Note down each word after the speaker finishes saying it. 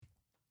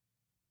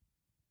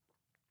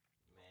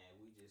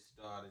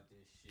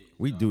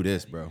We do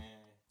this, bro.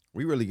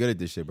 We really good at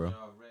this shit, bro.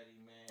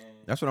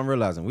 That's what I'm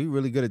realizing. We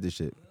really good at this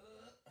shit.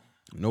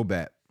 No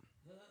bat.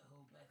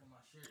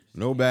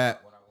 No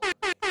bat.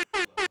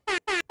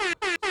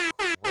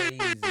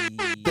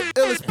 The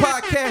illest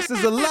podcast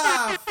is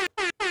alive.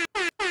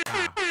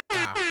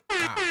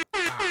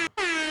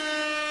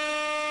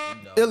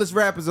 Illest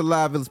rappers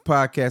alive. Illest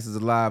podcast is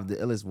alive. The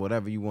illest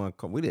whatever you want to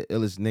call. We the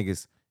illest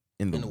niggas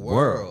in the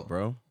world,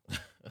 bro.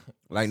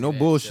 Like no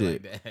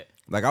bullshit.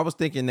 Like I was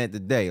thinking that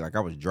today. Like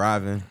I was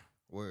driving,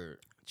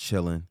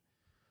 chilling,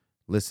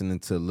 listening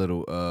to a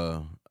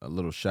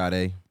little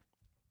Sade.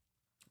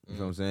 You know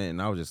what I'm saying?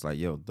 And I was just like,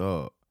 yo,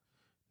 dog,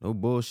 no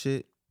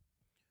bullshit.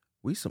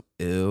 We some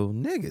ill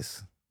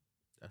niggas.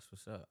 That's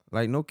what's up.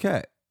 Like no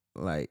cat.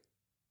 Like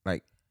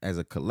as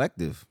a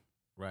collective.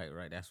 Right.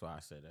 That's why I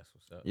said that's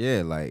what's up.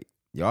 Yeah, like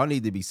y'all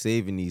need to be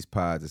saving these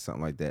pods or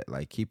something like that.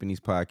 Like keeping these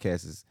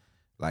podcasts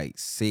like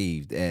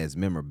saved as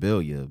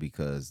memorabilia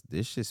because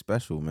this shit's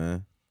special,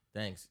 man.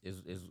 Thanks.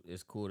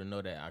 It's cool to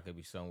know that I could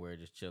be somewhere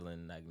just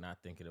chilling, like not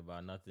thinking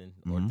about nothing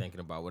or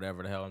thinking about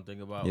whatever the hell I'm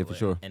thinking about. Yeah, for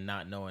sure. And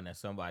not knowing that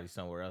somebody's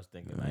somewhere else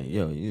thinking like,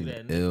 yo, you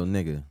an ill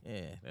nigga.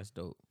 Yeah, that's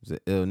dope. It's an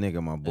ill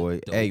nigga, my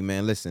boy. Hey,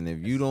 man, listen, if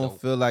you don't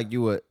feel like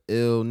you a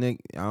ill nigga,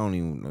 I don't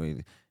even know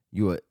either.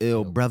 You a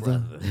ill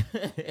brother.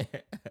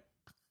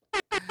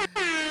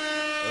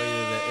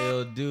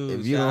 Ill dude.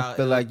 If you don't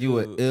feel like you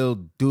an ill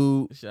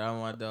dude, shout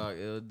out my dog,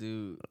 ill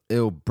dude,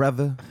 ill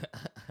brother,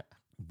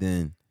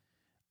 then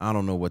I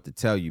don't know what to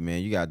tell you,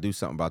 man. You gotta do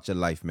something about your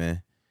life,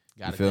 man.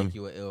 Gotta think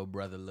you an ill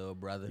brother, little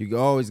brother. You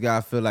always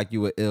gotta feel like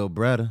you an ill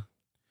brother.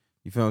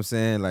 You feel what I'm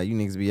saying? Like you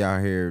niggas be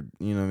out here,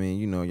 you know what I mean?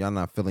 You know, y'all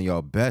not feeling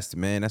y'all best,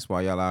 man. That's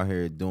why y'all out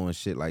here doing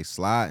shit like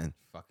sliding.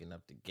 Fucking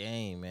up the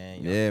game,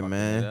 man. Yeah,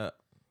 man.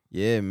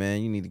 Yeah,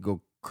 man. You need to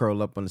go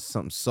curl up under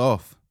something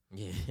soft.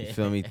 Yeah. You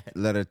feel me?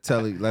 Let her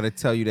tell you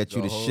that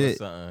you the shit.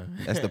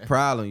 That's the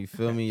problem. You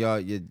feel me? Y'all,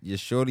 your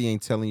shorty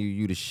ain't telling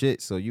you the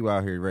shit, so you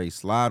out here ready to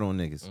slide on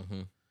niggas.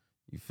 Mm-hmm.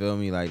 You feel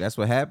me? Like that's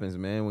what happens,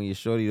 man. When your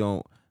shorty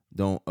don't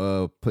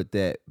put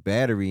that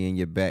battery in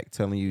your back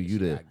telling you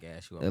the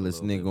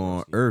illest nigga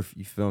on earth.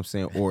 You feel what I'm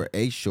saying? Or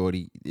a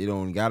shorty. It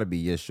don't gotta be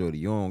your shorty.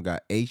 You don't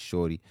got a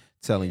shorty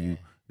telling you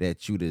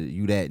that you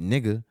that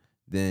nigga.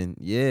 Then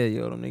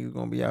them niggas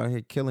gonna be out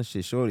here killing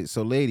shit, shorty.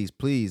 So ladies,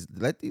 please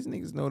let these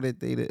niggas know that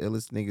they the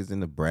illest niggas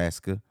in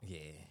Nebraska. Yeah.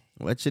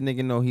 Let your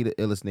nigga know he the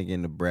illest nigga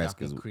in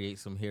Nebraska. Y'all can create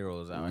some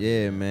heroes out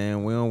here. Yeah,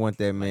 man. We don't want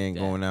that man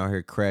going out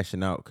here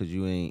crashing out because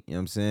you ain't, you know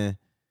what I'm saying?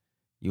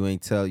 You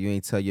ain't tell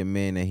your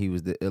man that he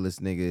was the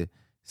illest nigga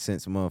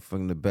since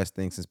motherfucking the best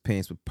thing since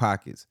pants with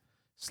pockets.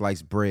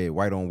 Sliced bread,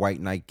 white on white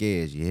Nike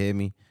Airs, you hear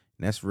me?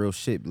 And that's real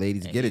shit,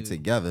 ladies. Get it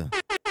together.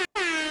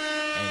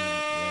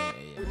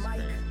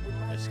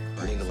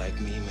 Nigga like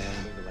me,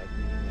 man.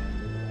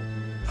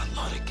 I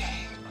love the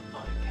game.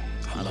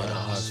 I love the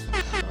hustle.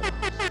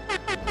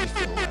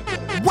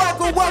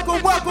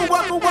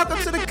 Welcome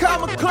to the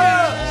Comma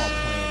Club.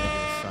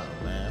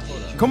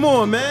 Come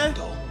on, man.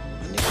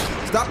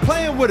 Stop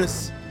playing with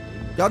us.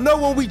 Y'all know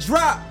when we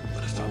drop,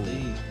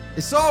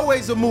 it's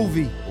always a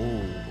movie.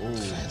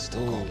 Fans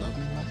still gonna love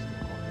me, man.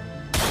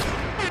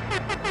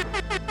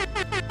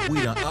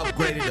 We done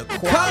upgraded the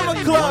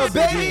quality. Comma Club,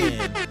 baby.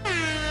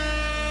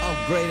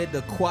 Upgraded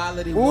the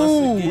quality once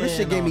again. This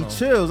shit gave me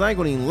chills. I ain't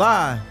gonna even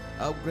lie.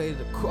 Upgraded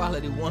the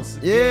quality once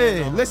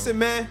again. Yeah, listen,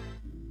 man.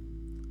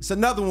 It's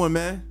another one,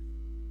 man.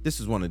 This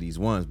was one of these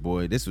ones,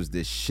 boy. This was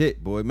this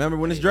shit, boy. Remember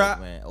when this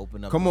dropped? Man,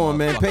 open up. Come on,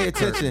 man. Pay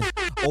attention.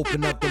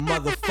 Open up the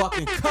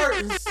motherfucking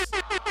curtains.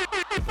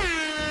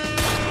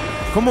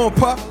 Come on,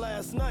 Puff.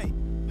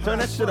 Turn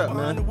that shit up,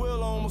 man.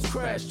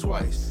 Crash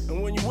twice,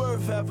 and when you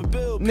worth $500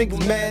 million,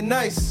 niggas mad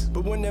nice.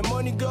 But when that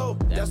money go,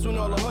 that's when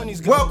all the honeys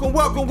go.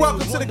 Welcome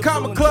to the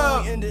Comma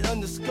Club.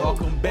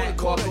 Welcome back.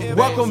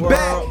 Welcome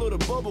back.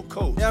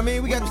 Yeah, I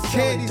mean, we got the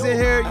candies in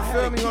here. You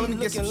feel me? Let me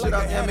get some shit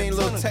out there. I mean, a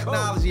little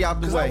technology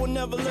out the way. You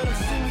know what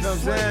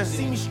I'm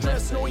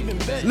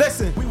saying?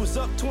 Listen.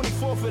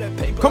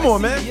 Come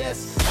on, man.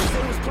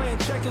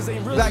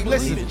 Like,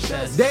 listen.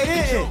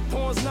 They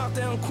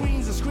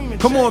in.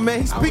 Come on,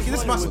 man. He's speaking.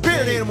 This is my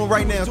spirit animal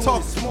right now.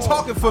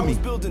 Talking for me.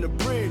 Building a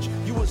bridge,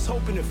 you was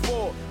hoping it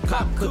fall.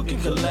 Cop, cook,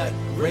 and collect,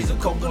 raise a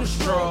coke on a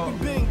straw. We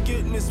been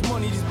getting this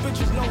money, these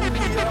bitches know who we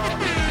are.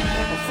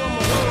 I'm from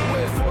a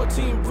hood with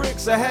 14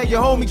 bricks. I had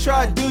your homie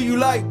try to do you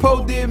like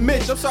Poe did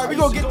Mitch. I'm sorry,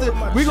 we gonna get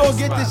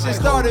this shit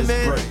started,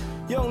 man.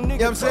 You know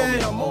what I'm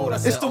saying?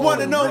 It's the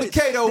one and only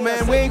Cato,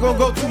 man. We ain't gonna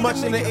go too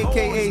much into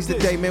AKAs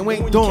today, man. We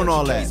ain't doing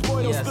all that.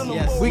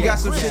 We got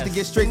some shit to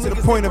get straight to the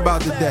point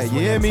about today. You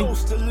hear me?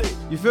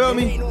 You feel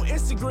me?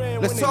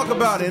 Let's talk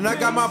about it. And I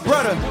got my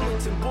brother,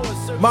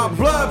 my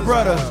blood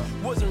brother,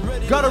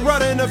 Cato and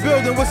Rudder in the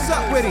building. What's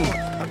up with him?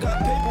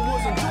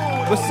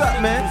 What's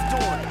up, man?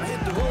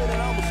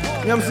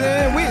 You know what I'm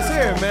saying? We is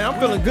here, man. I'm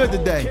feeling good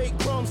today.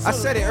 I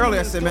said it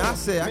earlier. I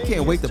said I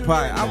can't wait to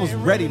party. I was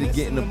ready to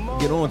get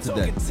on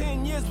today. You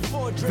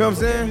feel what I'm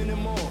saying?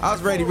 I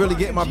was ready to really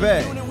get in my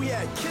bag.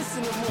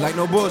 Like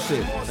no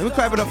bullshit. Let me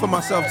clap it up for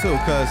myself too,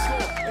 cause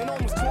you know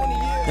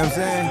what I'm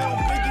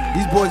saying?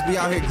 These boys be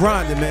out here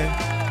grinding, man.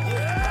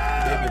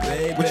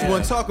 What you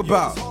want to talk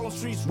about?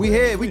 We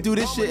here. We do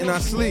this shit in our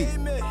sleep.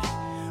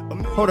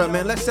 Hold up,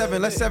 man. Let's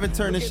seven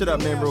turn this shit up,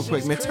 man, real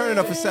quick, man. Turn it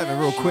up for 7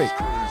 real quick.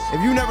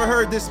 If you never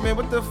heard this, man,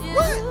 what the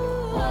what?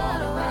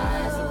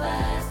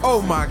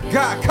 Oh my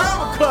God,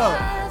 Comma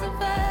Club.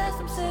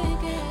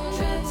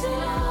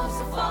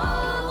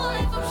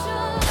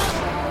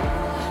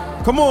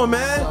 Come on,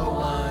 man.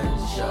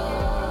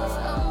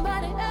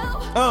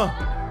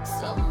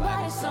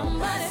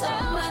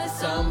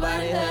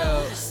 Somebody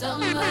help.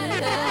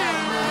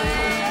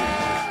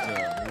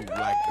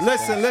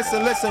 Listen.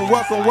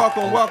 Welcome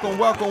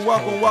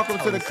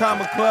to the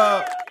Comma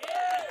Club.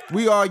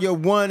 We are your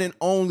one and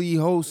only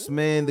hosts,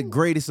 man. The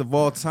greatest of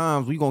all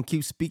times. We gonna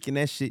keep speaking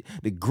that shit.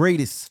 The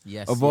greatest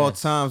of all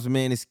times,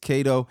 man. It's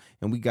Cato,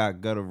 and we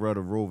got Cato and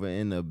Rudder Rover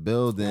in the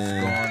building. What's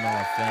going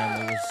on,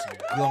 family?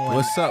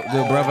 What's up,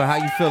 good brother? How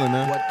you feeling,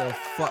 man? What the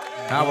fuck?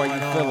 How are you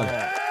feeling?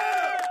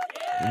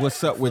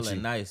 What's up with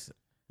you? Nice.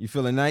 You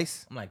feeling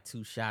nice? I'm like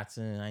 2 shots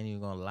in. I ain't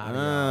even gonna lie to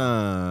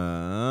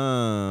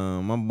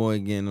y'all. My boy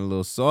getting a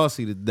little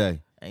saucy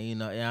today. And you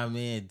know what I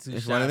mean? 2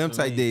 It's shots one of them for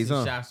type me, days, 2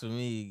 huh? shots for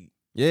me.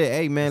 Yeah,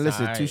 hey man, It's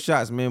listen, all 2 right.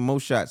 shots, man, more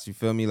shots. You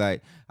feel me?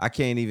 Like I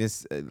can't even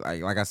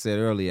like I said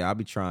earlier, I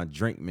be trying to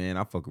drink, man.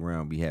 I fuck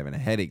around, be having a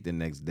headache the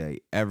next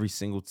day every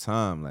single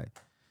time. Like,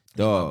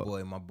 dog,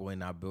 My boy,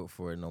 not built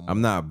for it no more.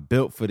 I'm not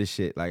built for this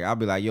shit. Like I'll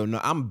be like, yo,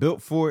 no, I'm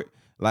built for it.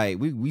 Like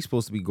we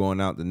supposed to be going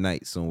out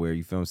tonight somewhere.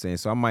 You feel what I'm saying?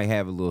 So I might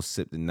have a little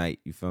sip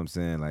tonight. You feel what I'm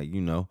saying? Like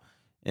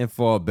and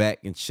fall back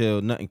and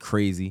chill. Nothing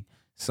crazy.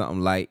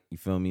 Something light, you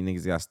feel me?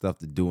 Niggas got stuff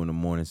to do in the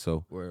morning,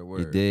 so Word.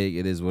 you dig?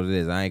 It is what it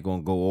is. I ain't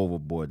gonna go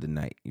overboard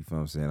tonight. You feel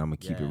what I'm saying? I'm gonna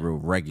keep it real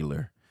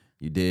regular.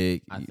 You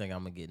dig? I think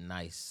I'm gonna get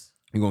nice.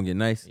 You gonna get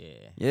nice?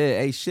 Yeah.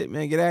 Yeah, hey, shit,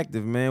 man, get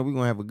active, man. We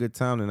gonna have a good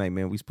time tonight,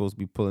 man. We supposed to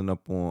be pulling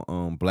up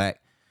on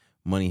Black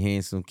Money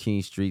Handsome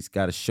King Streets.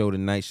 Got a show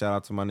tonight. Shout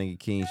out to my nigga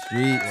King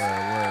Streets.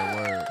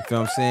 Word. You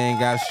feel what I'm saying?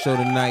 Got a show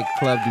tonight,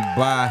 Club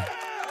Dubai.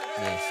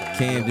 Yeah, so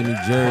Camden, New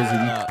Jersey,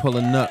 we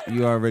pulling up.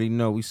 You already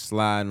know we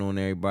sliding on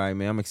everybody,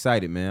 man. I'm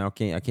excited, man.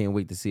 I can't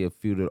wait to see a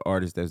few of the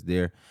artists that's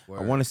there.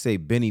 Word. I want to say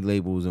Benny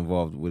Label was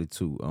involved with it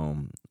too.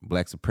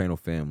 Black Soprano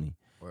Family.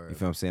 Word. You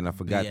feel what I'm saying? I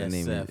forgot the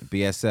name of it.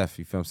 BSF.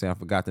 You feel what I'm saying? I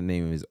forgot the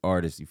name of his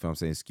artist. You feel what I'm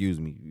saying? Excuse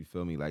me. You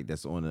feel me? Like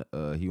that's on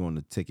the he on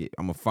the ticket.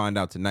 I'm gonna find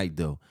out tonight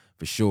though,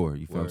 for sure.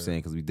 You feel what I'm saying?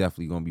 Because we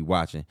definitely gonna be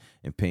watching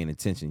and paying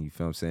attention. You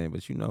feel what I'm saying?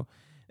 But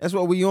that's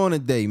what we on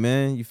today,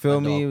 man. You feel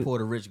me?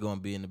 Puerto Rich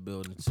gonna be in the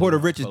building too. Porter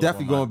Rich is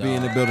definitely gonna be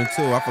in the building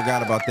too. I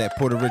forgot about that.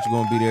 Porter Rich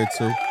gonna be there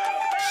too.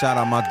 Shout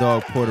out my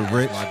dog Porter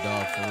Rich. My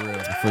dog for real.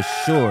 For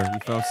sure. You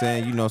feel what I'm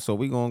saying? So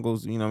we gonna go,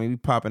 we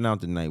popping out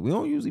tonight. We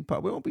don't usually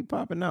pop, we don't be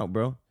popping out,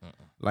 bro.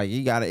 Like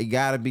it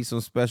gotta be some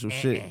special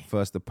shit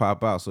for us to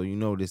pop out. So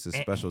this is a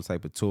special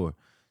type of tour.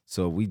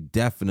 So we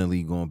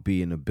definitely gonna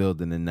be in the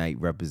building tonight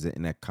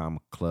representing that Comma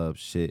Club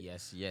shit.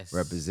 Yes.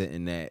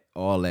 Representing that,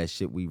 all that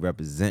shit we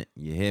represent.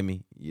 You hear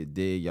me? You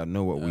dig? Y'all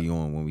know what we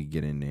on when we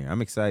get in there.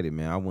 I'm excited,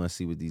 man. I want to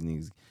see what these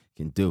niggas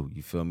can do.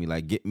 You feel me?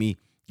 Like get me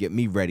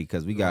ready,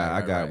 cause we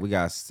got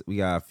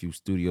a few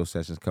studio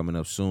sessions coming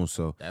up soon.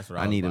 So that's what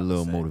I need a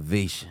little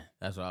motivation.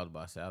 That's what I was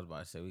about to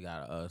say. We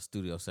got a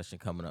studio session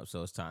coming up,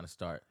 so it's time to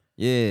start.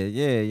 Yeah,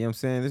 you know what I'm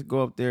saying? Let's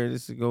go up there.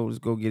 Let's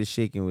go get it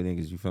shaking with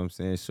niggas, you feel what I'm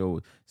saying? So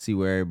see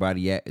where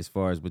everybody at as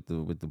far as with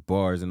the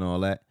bars and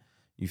all that.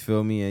 You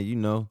feel me?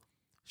 And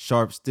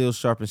sharp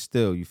and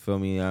still, you feel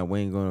me? We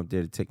ain't going up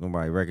there to take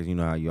nobody records. You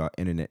know how y'all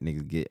internet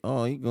niggas get.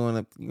 Oh, you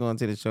going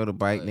to the show to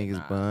bite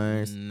niggas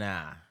buns?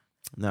 Nah,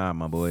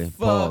 my boy.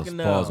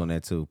 Pause on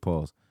that too.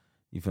 Pause.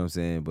 You feel what I'm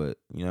saying? But,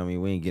 we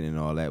ain't getting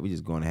all that. We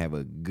just going to have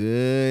a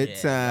good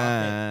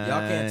time.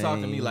 Y'all can't talk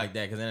to me like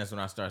that, because then that's when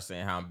I start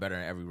saying how I'm better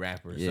than every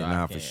rapper.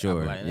 Yeah, so for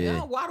sure. Like,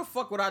 yeah. Why the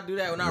fuck would I do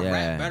that when I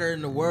rap better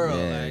in the world?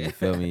 Yeah, like, you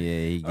feel me?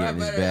 Yeah, he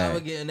getting his bag.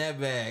 I'm getting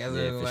that bag. For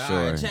sure.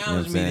 All right,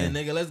 challenge me then,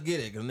 nigga. Let's get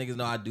it. Because niggas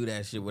know I do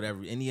that shit with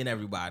any and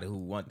everybody who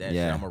want that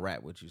shit. I'm going to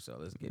rap with you, so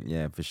let's get it.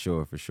 Yeah, for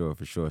sure. So, you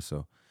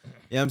know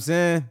what I'm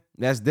saying?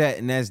 That's that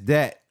and that's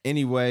that.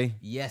 Anyway,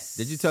 yes.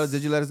 Did you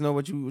let us know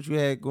what you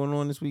had going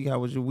on this week? How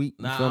was your week?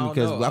 You feel me?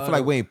 Because I feel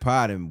like we ain't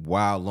potted in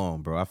wild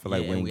long, bro. I feel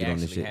like we ain't get on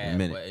this shit in a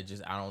minute.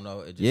 But I don't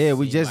know.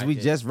 We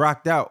just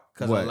rocked out.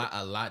 Because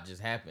a lot just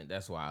happened.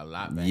 That's why a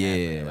lot been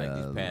happening. Like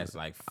these past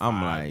 5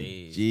 I'm like,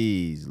 days.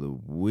 Jeez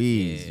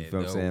Louise. You feel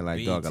what I'm saying?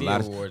 Like, dog, a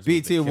lot of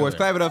BET Awards.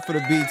 Clap it up for the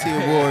BET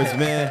Awards,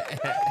 man.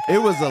 It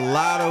was a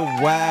lot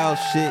of wild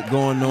shit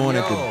going on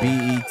at the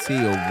BET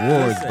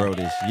Awards, bro,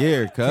 this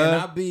year, cuz.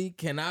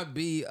 Can I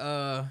be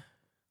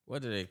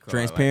what do they call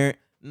transparent?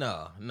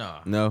 Like,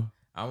 no.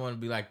 I want to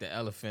be like the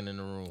elephant in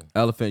the room.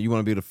 Elephant, you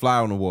want to be the fly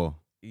on the wall?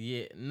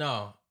 Yeah,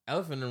 no.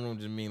 Elephant in the room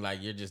just mean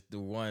like you're just the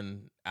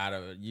one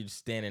you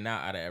standing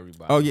out of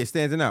everybody. Oh yeah,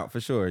 standing out for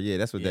sure. Yeah,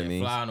 that's what that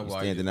means. Fly on the wall,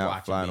 standing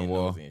out, fly on the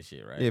wall, and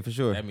shit, right? Yeah, for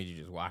sure. That means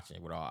you're just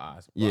watching with all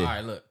eyes. Yeah. All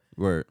right, look.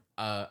 Word.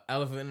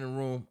 Elephant in the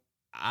room.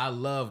 I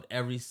loved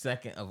every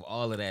second of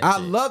all of that. I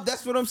shit. love.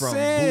 That's what I'm From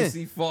saying.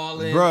 Boosie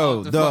falling, bro,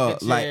 off the dog.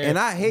 fucking Like, chair, and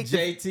I hate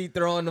JT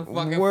throwing the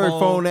fucking word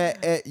phone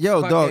at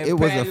yo, dog. fucking It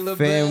was Patti a LaBelle,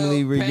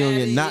 family reunion,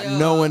 Patti, not yo.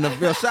 knowing the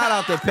real. Shout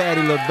out to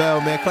Patti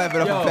LaBelle, man. Clap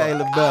it up for Patti I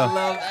LaBelle.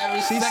 love every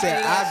She second said,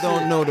 of that "I don't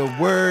shit. know the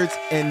words,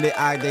 and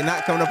they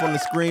not coming up on the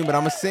screen, but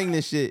I'm gonna sing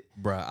this shit."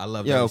 Bruh, I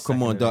love. Yo, every come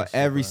second on, of dog. that shit,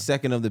 Every bruh.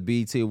 second of the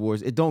BET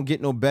Awards, it don't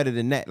get no better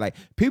than that. Like,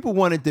 people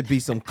wanted to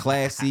be some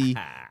classy,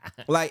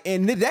 like,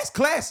 and that's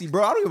classy,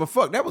 bro. I don't give a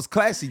fuck. That was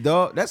classy,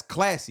 dog. That's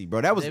classy,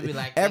 bro. That was They be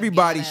like,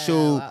 everybody "Ghetto."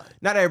 showed.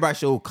 Not everybody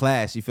showed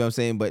class. You feel what I'm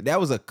saying? But that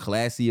was a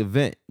classy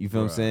event. You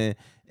feel what I'm Bruh. saying?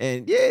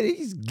 And yeah,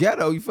 he's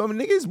ghetto. You feel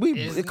me, niggas?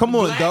 It's Come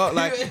on, black dog.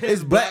 Like, people.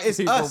 it's black. It's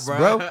people, us,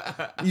 bro. bro.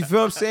 You feel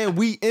what I'm saying?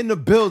 We in the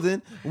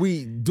building.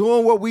 We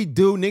doing what we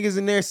do. Niggas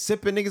in there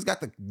sipping. Niggas got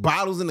the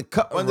bottles in the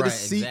cup under the Right,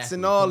 seats exactly.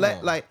 and all Come that.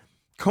 on. Like,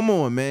 come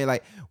on, man.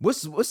 Like,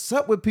 what's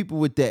up with people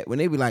with that? When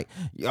they be like,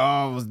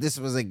 yo, this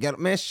was a ghetto.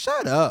 Man,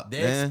 shut up,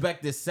 They man.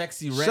 expected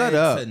Sexy Red Shut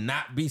up. to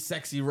not be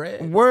Sexy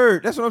Red.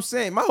 Word. That's what I'm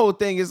saying. My whole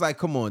thing is like,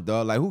 come on,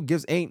 dog. Like, who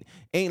gives ain't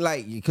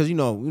like, because you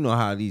know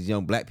how these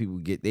young black people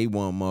get. They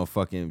want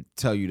motherfucking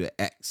tell you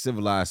to act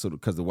civilized so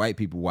because the white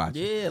people watch.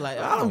 Yeah, like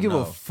I don't give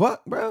know. a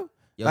fuck, bro.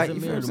 Yo, like, is it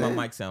you me feel or what do I'm my saying?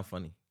 mic sound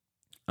funny?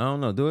 I don't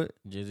know. Do it.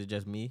 Is it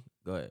just me?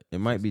 Go ahead. It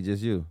might be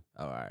just you.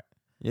 All right.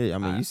 Yeah, I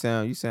mean, Alright. you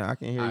sound. I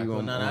can hear All right, you cool.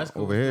 on, Nah, that's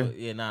cool. over It's here.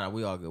 cool. Yeah, nah,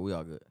 we all good. We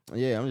all good.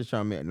 Yeah, I'm just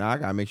trying to make. Now I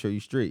gotta make sure you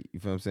straight. You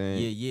feel what I'm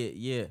saying?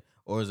 Yeah.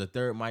 Or is a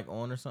third mic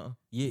on or something?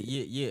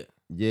 Yeah.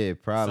 Yeah,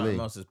 probably. Something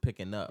else is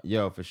picking up.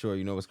 Yo, for sure.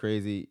 You know what's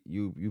crazy?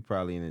 You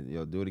probably in it.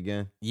 Yo, do it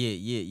again.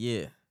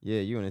 Yeah. Yeah,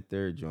 you in the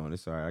third joint.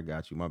 It's all right. I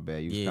got you. My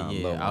bad. You was kind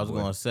of low. I was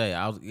gonna say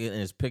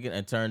it's picking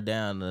and turned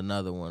down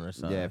another one or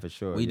something. Yeah, for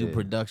sure. We do yeah.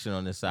 production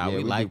on this side. Yeah,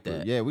 we like do-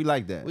 that. Yeah, we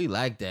like that. We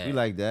like that. We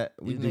like that.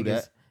 We These do niggas,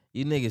 that.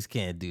 You niggas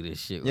can't do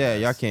this shit. With Yeah,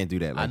 us. y'all can't do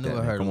that like I knew that. I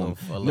man. heard Come a on.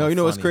 little- a No, little you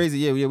know what's funny. crazy?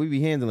 Yeah, we be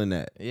handling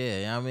that.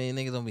 Yeah, I mean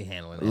niggas don't be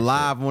handling that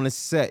Live shit. on the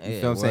set. You Yeah,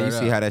 feel what I'm saying? You word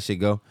see up. how that shit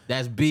go?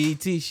 That's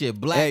BET shit.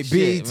 Black Hey,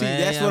 shit, BET,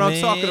 man. that's you what know I'm I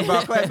talking mean?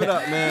 about. Clap it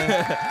up,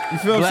 man. You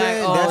feel what I'm Black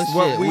saying? owned That's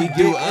what shit. we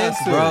do get us,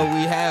 into. bro.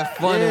 We have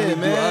fun Yeah, and we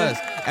do man. us.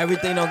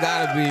 Everything don't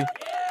gotta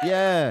be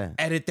Yeah.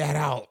 edit that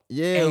out.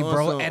 Yeah, Hey, on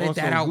bro, some- edit on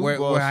that some out where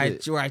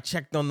goofball shit. I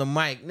checked on the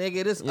mic.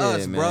 Nigga, this Yeah,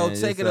 us, bro. man.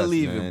 Take It's it or us,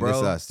 leave man. it, bro. It's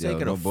us, yo.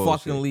 Take it No or bullshit.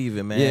 fucking leave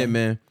it, man. Yeah,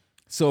 man.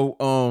 So,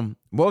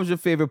 what was your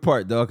favorite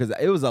part, dog? Because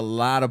it was a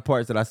lot of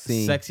parts that I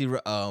seen. Sexy, no.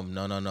 I'm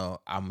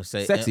gonna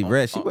say Sexy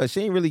Red.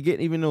 She ain't really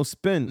getting even no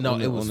spin. No,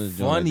 on it the- was on the joint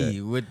like funny.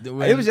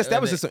 that. It was just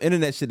that was just some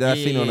internet shit that I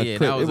seen on a yeah,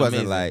 clip. that It was wasn't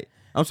amazing. like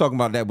I'm talking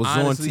about that was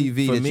Honestly, on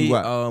TV for that me, you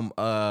watch.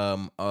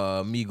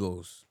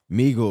 Migos.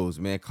 Migos,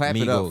 man. Clap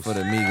it up Migos. for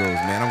the Migos,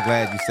 man. I'm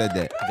glad you said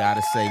that.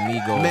 Gotta say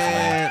Migos,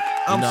 Man,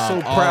 You I'm know,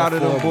 so all proud of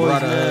for them boys,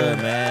 brotherhood,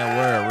 man.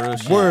 Word, real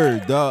shit.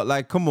 Word, dog.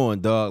 Like, come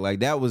on, dog. Like,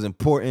 that was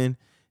important.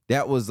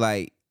 That was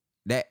like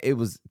that. It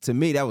was to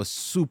me. That was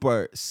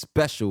super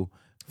special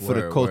for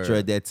the Word, culture word.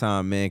 at that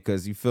time, man.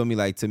 Because you feel me?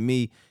 Like, to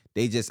me,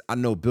 I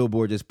know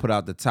Billboard just put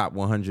out the top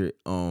 100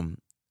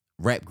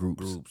 rap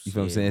groups. You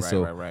feel what I'm saying? Right,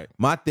 So right.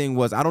 my thing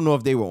was, I don't know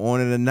if they were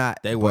on it or not.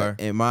 They but were.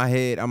 in my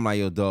head, I'm like,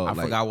 yo, dog. I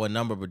like, forgot what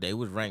number, but they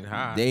was ranked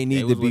high. They need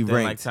to was be within,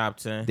 ranked. like top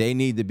 10. They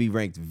need to be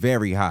ranked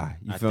very high.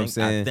 You feel what I'm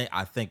saying?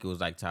 I think it was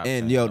like top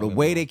 10. And yo, the Don't get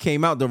way me they wrong.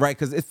 came out,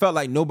 because it felt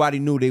like nobody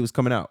knew they was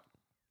coming out.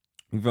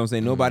 You feel what I'm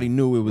saying? Nobody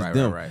knew it was Right,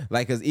 them. right.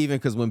 Like,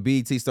 because when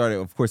BET started,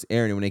 of course,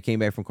 airing it, when they came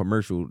back from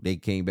commercial, they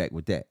came back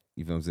with that.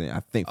 You feel what I'm saying? I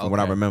think from what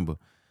I Okay. remember.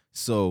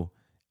 So,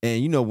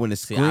 and you know when the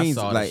See, I screens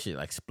saw like this shit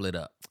like split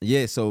up.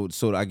 yeah, so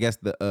I guess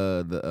the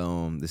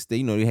state,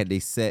 you know, they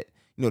set.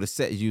 You know, the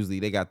set is usually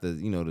they got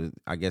the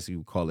I guess you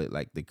would call it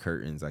like the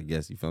curtains. I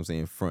guess you feel what I'm saying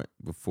in front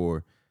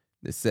before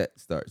the set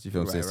starts. You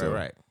feel what I'm saying? So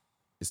Right.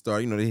 it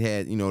started. You know, they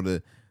had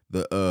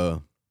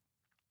the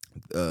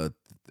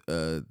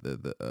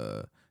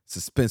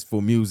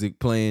suspenseful music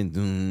playing,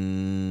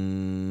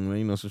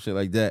 some shit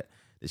like that.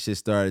 The shit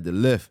started to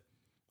lift.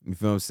 You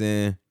feel what I'm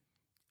saying?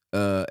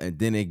 And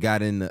then it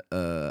got in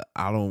the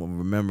I don't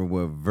remember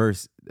what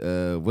verse.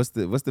 What's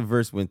the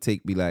verse when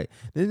Take be like,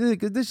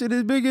 this shit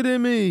is bigger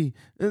than me.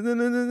 I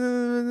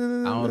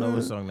don't know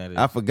what song that is.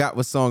 I forgot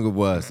what song it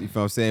was. You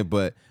feel what I'm saying?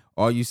 But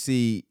all you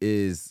see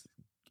is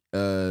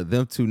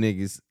them two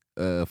niggas,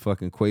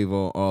 fucking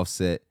Quavo and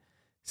Offset,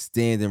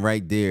 standing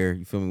right there.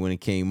 You feel me? When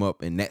it came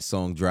up and that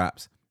song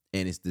drops.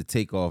 And it's the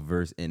takeoff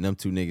verse, and them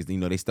two niggas,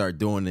 they start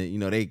doing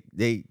it.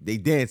 They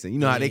dancing. You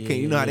know how they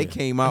came. You know how they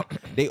came out.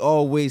 They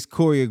always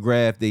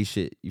choreograph they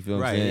shit. You feel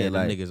what I'm Right, saying? yeah,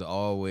 Like the niggas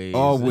always.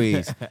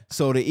 always.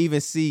 So to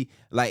even see,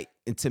 like,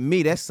 and to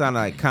me, that sounded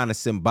like kind of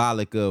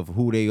symbolic of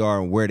who they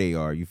are and where they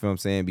are. You feel what I'm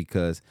saying?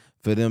 Because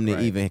for them to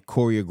Right. even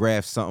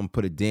choreograph something,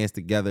 put a dance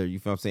together, you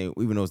feel what I'm saying?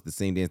 Even though it's the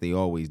same dance they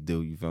always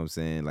do, you feel what I'm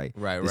saying? Like,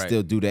 Right, they right.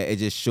 still do that. It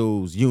just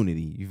shows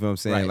unity. You feel what I'm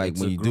saying? Right, Like, it's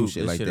when a you do group.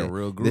 shit This like shit a that.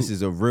 real This group.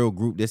 is a real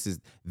group. This is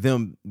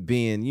them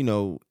being,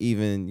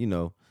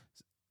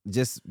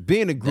 just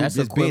being a group,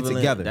 just being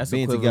together. That's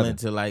being equivalent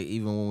together. to like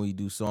even when we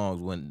do songs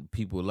when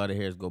people a lot of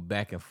hairs go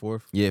back and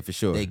forth. Yeah, for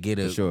sure. They get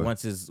for it sure.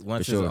 once it's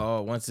sure.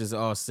 all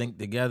synced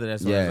together.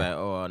 That's when Yeah. it's like,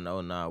 oh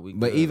no, nah, we.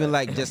 But good. even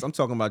like I'm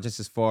talking about just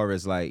as far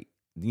as like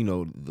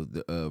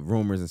the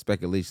rumors and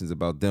speculations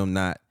about them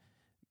not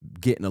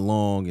getting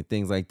along and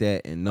things like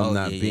that, and them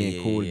not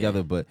being cool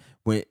together. But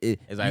when it's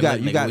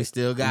like, you got, we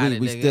still got it.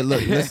 We still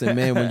listen,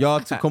 man. When y'all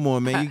come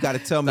on, man, you got to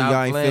tell me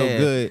y'all ain't feel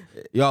good.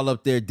 Y'all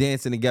up there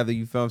dancing together.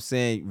 You feel what I'm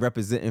saying?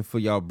 Representing for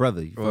y'all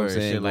brother. You feel what I'm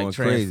saying? Shit like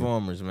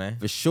Transformers, crazy. Man.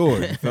 For sure.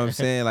 You feel what I'm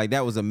saying? Like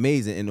that was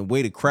amazing, and the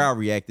way the crowd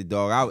reacted,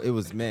 dog. It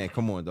was, man.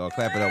 Come on, dog.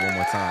 Clap it up one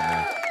more time,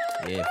 man.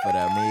 Yeah, for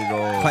the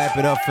Amigos. Clap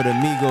it up for the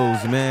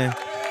Amigos, man.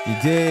 You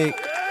dig?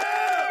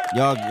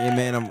 Y'all,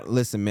 man.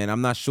 Listen, man.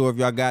 I'm not sure if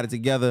y'all got it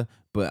together,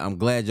 but I'm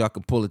glad y'all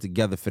could pull it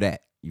together for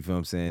that. You feel what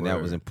I'm saying? Word.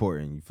 That was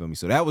important. You feel me?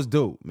 So that was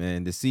dope,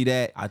 man. To see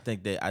that. I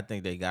think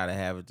they gotta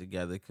have it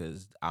together,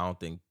 because I don't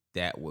think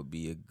that would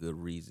be a good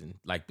reason.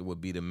 Like, it would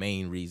be the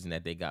main reason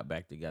that they got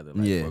back together.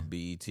 Like, for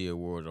BET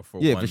Awards or for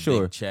one for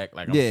sure. big check.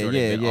 Like, I'm sure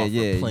they've been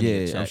offered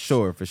plenty of checks. I'm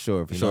sure, for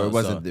sure.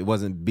 It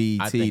wasn't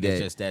BET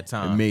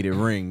that made it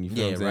ring. You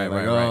feel what I'm saying?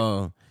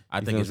 Right. I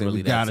think it's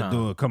really that time. We gotta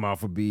do it. Come out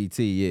for BET.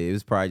 Yeah, it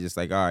was probably just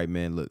like, all right,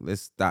 man, look,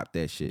 let's stop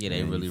that shit. Yeah,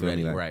 they really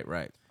ready. Like,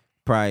 right.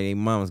 Probably their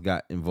moms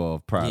got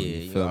involved. Probably,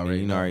 yeah, you feel me?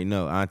 You already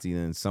know. Auntie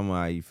and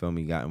somebody, you feel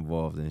me, got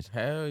involved in.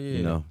 Hell yeah.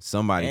 You know,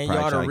 somebody. And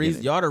probably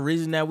y'all the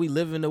reason that we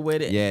live in the way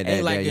that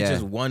ain't like it's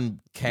just one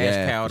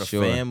cash cow to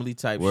family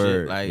type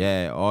shit.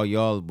 Like, all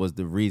y'all was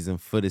the reason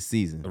for the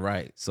season.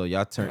 Right. So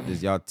y'all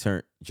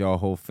turned y'all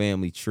whole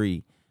family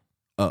tree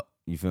up.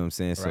 You feel what I'm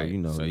saying? So you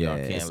know, so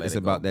it's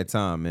about that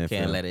time, man.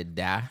 Can't let it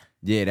die.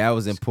 Yeah, that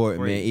was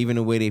important, man. Even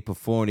the way they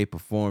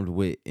performed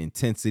with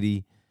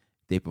intensity.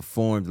 They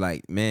performed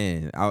like,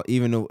 man,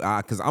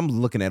 because I'm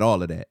looking at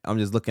all of that. I'm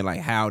just looking like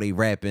how they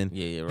rapping,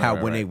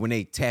 when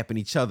they tapping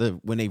each other,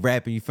 when they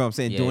rapping, you feel what I'm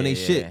saying, doing their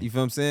shit, you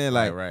feel what I'm saying,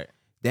 like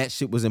that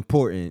shit was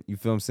important, you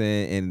feel what I'm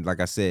saying, and like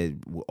I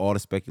said, with all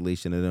the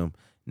speculation of them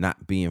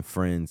not being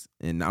friends,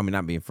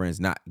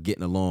 not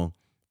getting along,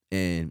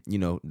 and you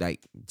know,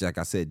 like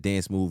I said,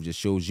 dance move just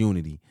shows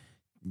unity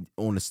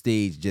on the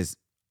stage, just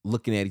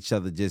looking at each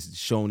other, just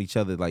showing each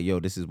other like, yo,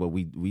 this is what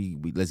we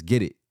let's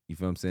get it, you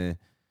feel what I'm saying.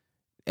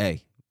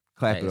 Hey,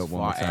 clap it up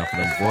one more time for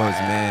them boys,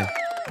 man.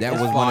 That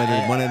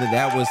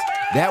was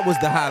that was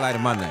the highlight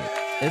of my night.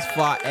 It's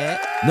far at.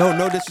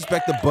 No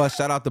disrespect to Bust.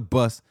 Shout out to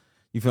Bust.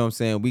 You feel what I'm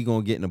saying? We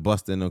gonna get in the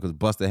Buster in them because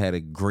Buster had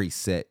a great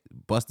set.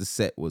 Buster's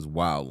set was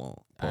wild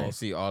long. I didn't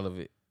see all of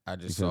it. I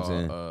just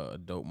saw a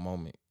dope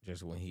moment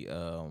just when he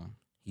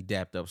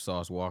dapped up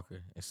Sauce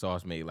Walker, and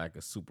Sauce made like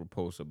a super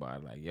post about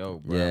it, like, yo,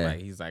 bro, like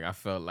he's like, I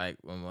felt like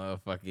when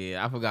motherfucker,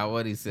 I forgot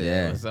what he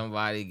said. When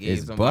somebody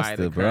gave somebody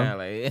the crown,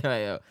 like,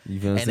 yo. You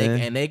feel what I'm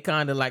saying? And they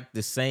kind of like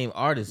the same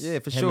artists. Yeah,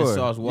 for him sure. And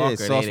Sauce Walker.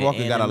 Yeah, Sauce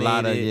Walker got a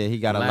lot of. Yeah, he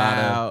got loud, a lot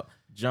of.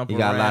 Jump he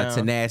got around. A lot of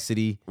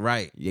tenacity.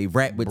 Right. He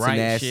rap with bright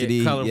tenacity.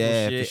 Shit, colorful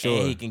yeah, shit, for sure.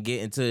 And he can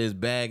get into his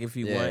bag if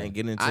he want and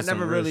get into I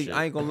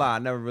ain't gonna lie, I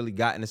never really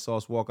got into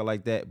Sauce Walker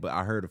like that, but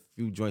I heard a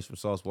few joints from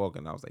Sauce Walker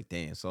and I was like,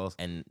 damn, Sauce.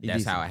 And that's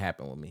decent. How it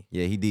happened with me.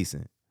 Yeah, he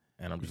decent.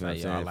 And I'm just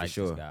like, yo, I like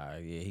this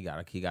guy. Yeah,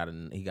 he got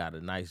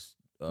a nice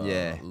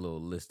little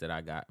list that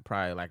I got.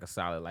 Probably like a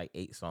solid like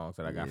 8 songs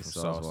that I got from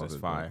Sauce. That's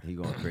fire. He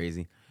going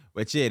crazy.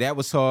 But yeah, that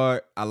was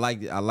hard. I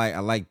liked it. I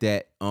like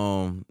that.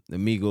 The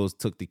Migos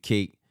took the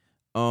cake.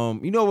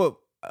 You know what?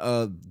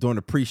 During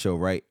the pre-show,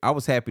 right? I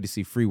was happy to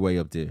see Freeway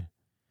up there.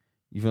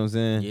 You feel what I'm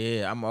saying?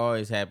 Yeah, I'm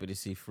always happy to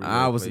see Freeway.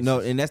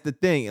 And that's the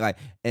thing. Like,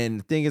 and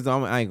the thing is,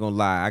 I ain't gonna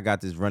lie. I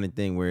got this running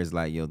thing where it's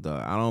like, yo,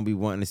 dog, I don't be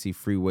wanting to see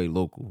Freeway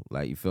local.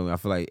 Like, you feel me? I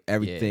feel like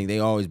everything they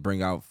always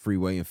bring out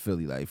Freeway in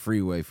Philly, like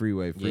Freeway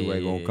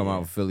gonna come out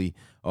with Philly,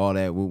 all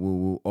that,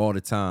 woo, all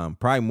the time.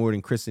 Probably more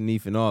than Chris and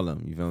Neef and all of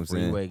them. You feel what I'm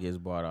saying? Freeway gets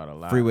bought out a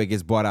lot. Freeway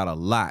gets bought out a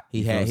lot.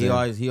 He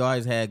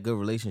always had good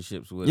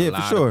relationships with a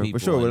lot of people.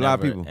 For sure, with a lot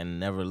of people, and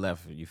never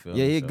left. You feel?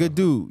 Yeah, good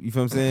dude. You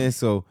feel what I'm saying?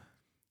 So.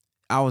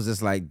 I was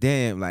just like,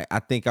 damn, like, I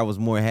think I was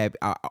more happy.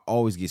 I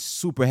always get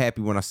super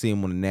happy when I see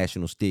him on the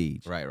national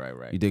stage. Right.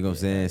 You dig what I'm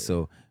saying?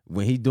 So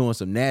when he doing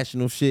some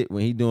national shit,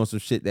 when he doing some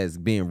shit that's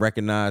being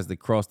recognized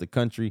across the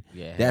country,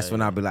 that's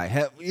when I be like,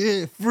 hell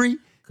yeah, free.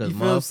 You feel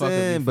what I'm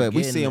saying? But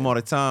we see him all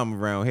the time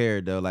around here,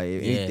 though. Like,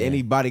 if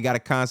anybody got a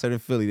concert in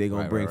Philly, they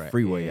gonna bring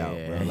Freeway out,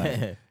 bro.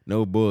 Like,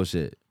 no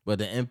bullshit. But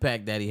the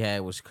impact that he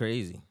had was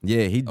crazy.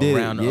 Yeah, he did.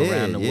 Around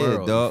the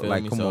world, dog.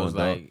 Like, come on,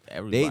 dog.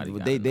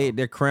 Like,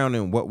 they're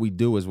crowning What We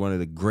Do as one of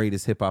the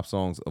greatest hip hop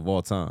songs of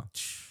all time.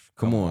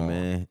 Come on,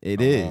 man.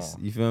 It is.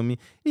 You feel me?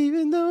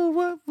 Even though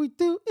what we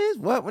do is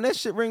what, when that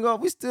shit ring off,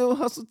 we still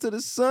hustle till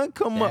the sun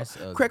come up.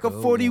 Crack a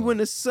 40 when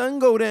the sun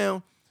go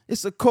down.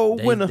 It's a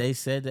cold winter. They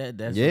said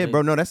that.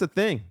 Bro. No, that's the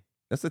thing.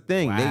 That's the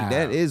thing. Wow,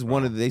 that is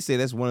one of they say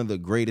that's one of the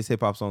greatest hip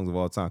hop songs of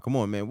all time. Come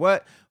on, man.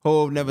 What?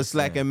 Hov never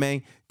slacking,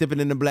 man. Dipping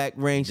in the black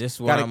range. This is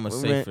what I'm gonna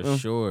say for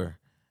sure.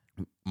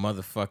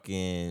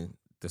 Motherfucking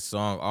the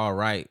song "All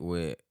Right"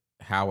 with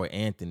Howard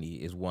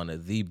Anthony is one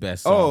of the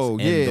best songs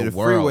in the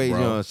world, Freeway,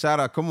 bro. Shout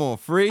out, come on,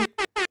 Free. One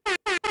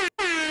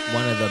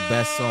of the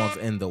best songs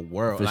in the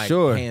world, for like,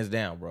 sure, hands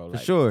down, bro. Like,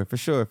 for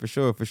sure.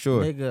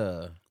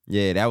 Nigga.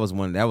 Yeah, that was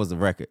one. That was the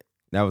record.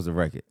 That was a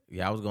record.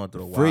 Yeah, I was going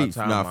through a wild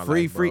time.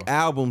 Free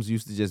albums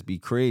used to just be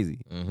crazy.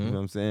 You know what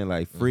I'm saying?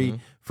 Like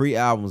free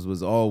albums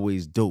was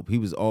always dope. He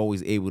was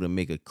always able to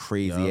make a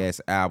crazy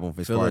ass album.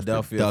 For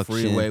Philadelphia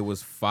Freeway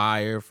was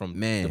fire from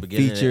the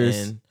beginning features.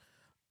 to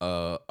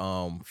the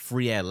end.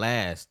 Free at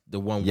Last, the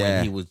one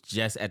when he was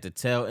just at the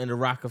tail end of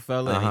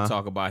Rockefeller, and he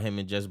talk about him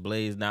and Just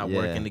Blaze not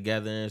working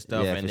together and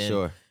stuff. Yeah, and for then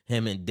sure.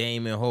 Him and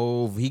Damon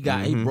Hove, he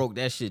broke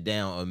that shit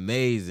down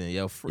amazing.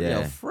 Yo,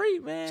 Free,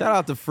 man. Shout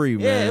out to Free,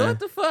 man. Yeah, what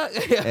the fuck?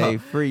 Yo. Hey,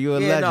 Free, you a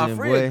legend,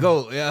 Free boy. A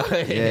goat, yo.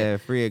 Yeah,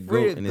 Free a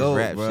goat in his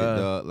rap bro. shit,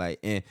 dog. Like,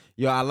 and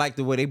yo, I like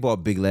the way they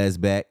brought Big Laz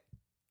back.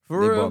 For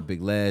real? They brought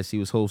Big Laz. He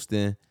was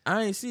hosting.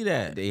 I ain't see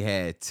that. They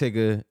had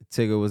Tigger.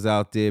 Tigger was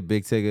out there.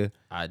 Big Tigger.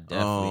 I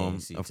definitely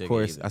ain't see Tigger. Of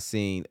course, either. I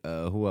seen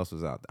who else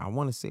was out there. I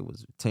want to say it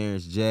was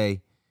Terrence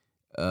J.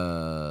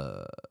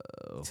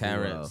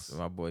 Terrence,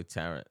 my boy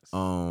Terrence.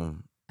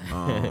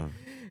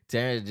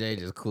 Terrence J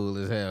just cool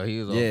as hell.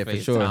 He was on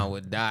FaceTime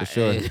with Dot. For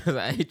sure.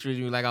 He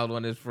treated me like I was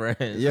one of his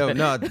friends. Yo,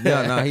 no,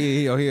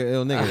 he an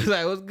ill nigga. I was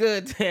like, what's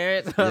good,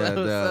 Terrence?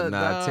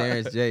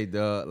 Terrence J,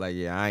 dog. Like,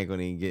 I ain't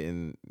gonna even get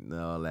in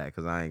all that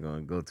because I ain't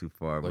gonna go too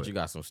far. But you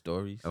got some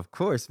stories? Of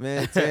course,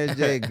 man. Terrence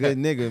J, good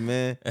nigga,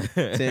 man.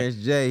 Terrence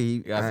J, he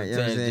got some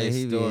Terrence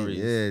J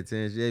stories.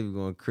 Terrence J be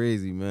going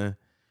crazy, man.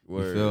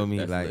 Word, you feel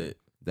me? like lit.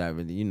 That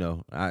really,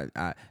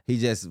 he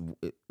just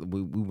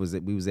we was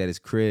at his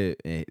crib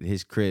and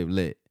his crib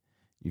lit.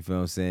 You feel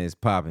what I'm saying? It's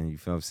popping. You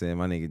feel what I'm saying?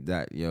 My nigga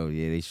Dot,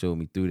 they showed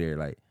me through there.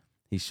 Like,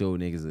 he showed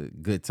niggas a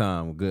good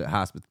time, a good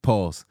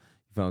pulse.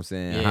 You feel what I'm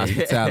saying? Yeah.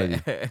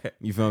 Hospitality.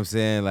 You feel what I'm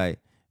saying? Like,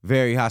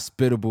 very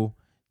hospitable.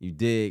 You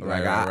dig?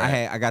 Right, like,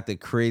 right. I got the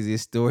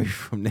craziest story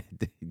from that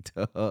day,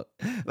 dog.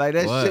 Like,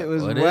 that shit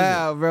was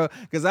wild, bro.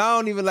 Because I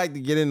don't even like to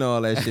get into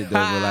all that shit, though.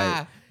 But,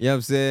 like, you know what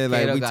I'm saying?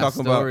 Like, Cato we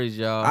talking stories,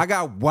 about. y'all. I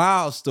got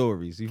wild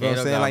stories. You know what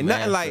I'm saying? Like,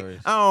 nothing like,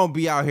 stories. I don't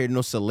be out here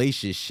no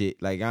salacious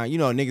shit. Like,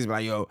 niggas be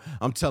like, yo,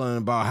 I'm telling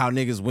about how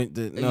niggas went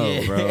to.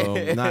 No, bro.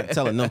 I'm not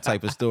telling no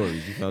type of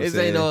stories. You know what I'm saying? This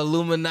ain't no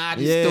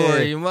Illuminati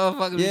story. You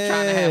motherfuckers be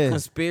trying to have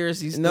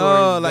conspiracy stories.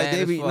 No, like,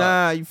 they be, you feel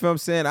what I'm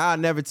saying? I'll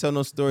never tell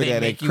no story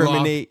that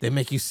incriminate. They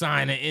make you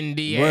sign an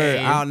NDA. Word,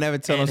 I'll never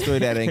tell no story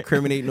that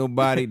incriminate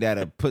nobody,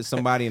 that'll put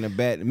somebody in a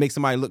bad, make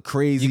somebody look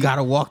crazy. You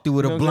gotta walk through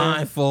with a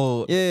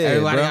blindfold. Yeah,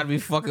 everybody bro. gotta be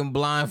fucking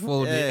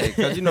blindfolded. Yeah,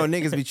 because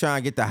niggas be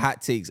trying to get the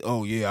hot takes.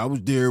 Oh yeah, I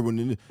was there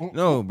when.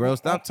 No, bro,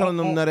 stop telling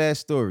them nut ass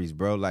stories,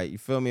 bro. Like, you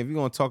feel me? If you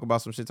gonna talk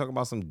about some shit, talk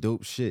about some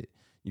dope shit.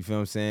 You feel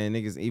what I'm saying?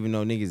 Niggas, even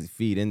though niggas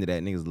feed into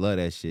that, niggas love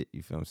that shit.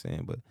 You feel what I'm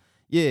saying? But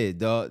yeah,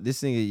 dog,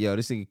 this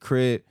nigga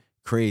crib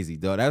crazy,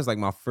 dog. That was like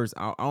my first.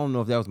 I don't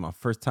know if that was my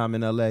first time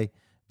in LA,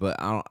 but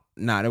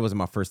that wasn't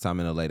my first time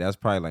in LA. That was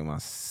probably like my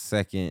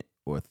second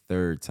or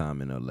third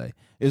time in LA.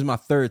 It was my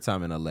third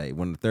time in LA.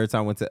 When the third time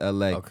I went to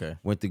LA,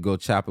 went to go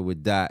chop it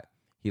with Dot.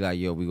 He like,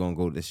 yo, we gonna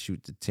go to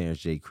shoot the Terrence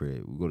J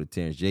crib. We go to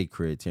Terrence J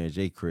crib. Terrence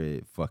J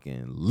crib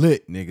fucking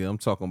lit, nigga. I'm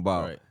talking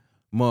about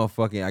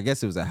motherfucking, I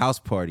guess it was a house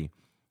party.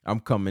 I'm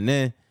coming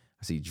in.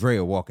 I see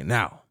Drea walking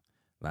out.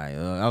 Like,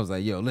 I was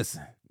like, yo,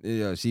 listen.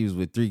 Yo, she was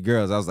with 3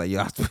 girls. I was like, yo,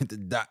 I went to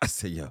Dot. I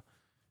said, yo,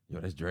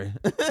 that's Drea.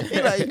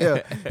 He like,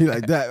 yo. He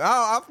like, that.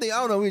 I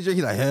don't know.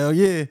 He like, hell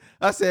yeah.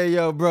 I said,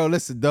 yo, bro,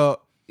 listen, dog.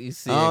 You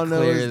see, I don't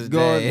know what's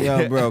going.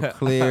 Yo, bro,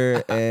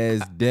 clear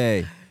as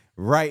day.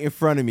 Right in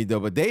front of me, though.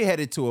 But they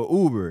headed to an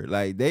Uber.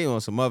 Like, they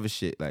on some other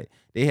shit. Like,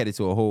 they headed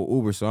to a whole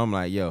Uber. So I'm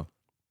like, yo,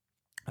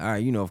 all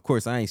right, of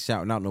course, I ain't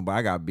shouting out nobody.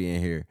 I got to be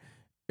in here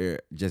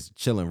just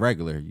chilling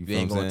regular. You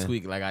ain't going to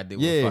tweak like I did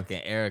with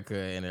fucking Erica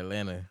in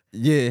Atlanta.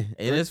 Yeah.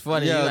 And it's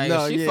funny.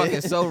 She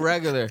fucking so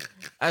regular.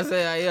 I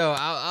said, yo,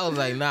 I was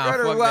like, nah,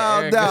 Rudder fuck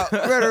wild that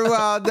Erica. Rudder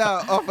wild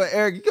out. Off of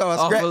Erica. You call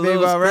Off Scrap of Baby,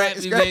 little all right?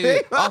 Scrappy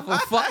Baby. Off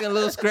of fucking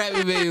little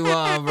Scrappy Baby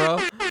mom, bro.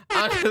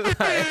 I'm just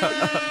like,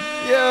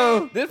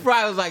 yo. This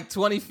probably was like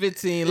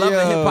 2015. Love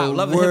and Hip Hop.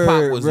 Love and Hip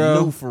Hop was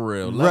new for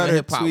real. Love and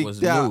Hip Hop was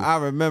new. I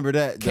remember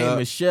that. K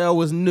Michelle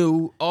was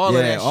new. All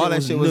of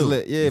that shit was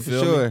lit. Yeah, for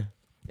sure.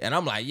 And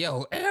I'm like,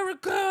 yo,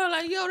 Erica,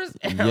 like, yo, this.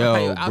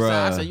 Yo,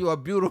 I said, you are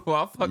beautiful.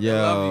 I fucking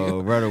love you.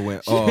 Rudder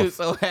went she off. She was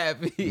so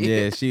happy.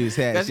 Yeah, she was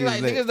happy. Cause she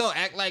like, niggas don't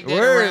act like that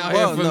Word. around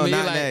here for no, me.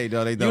 Not like, they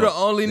don't. You the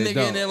only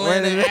nigga in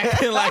Atlanta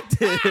acting like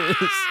this.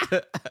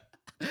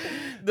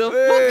 The fuck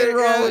is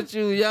wrong with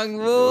you, young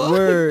boy?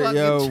 Word,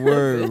 yo,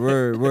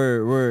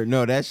 word.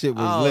 No, that shit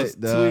was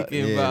lit, dog.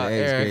 Tweaking about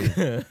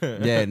Eric.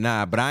 Yeah,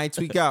 nah, but I ain't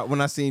tweak out when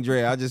I seen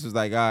Dre. I just was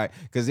like, all right,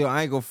 because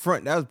I ain't go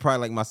front. That was probably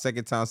like my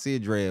second time seeing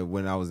Dre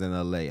when I was in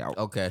LA.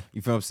 Okay.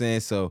 You feel what I'm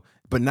saying? So,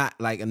 but not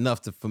like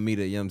enough for me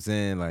to, you know what I'm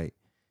saying? Like,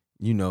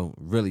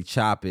 really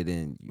chop it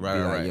and be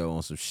like, yo,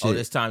 on some shit. Oh,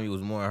 this time you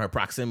was more in her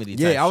proximity.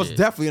 Yeah, I was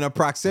definitely in her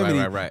proximity.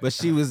 Right. But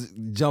she was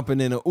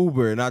jumping in an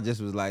Uber, and I just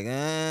was like,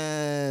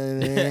 yeah.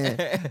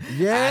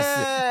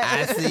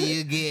 I see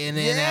you getting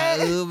in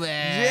an Uber.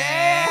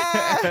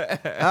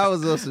 Yeah. I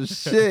was on some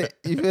shit.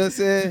 You feel what I'm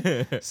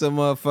saying? Some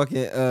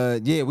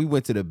motherfucking, we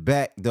went to the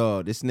back,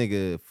 dog. This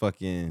nigga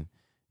fucking,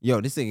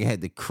 this nigga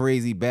had the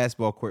crazy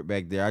basketball court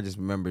back there. I just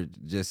remember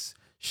just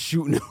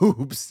shooting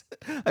hoops.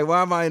 Like,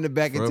 why am I in the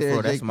back of Terry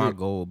J? That's my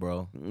goal,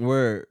 bro.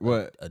 Word,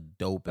 what? A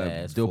dope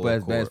ass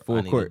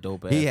full court.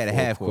 He had a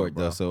half court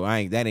though, so I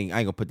ain't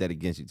gonna put that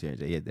against you, Terry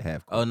J. He had the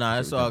half court. Oh no,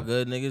 it's all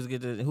good. Niggas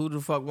get to, who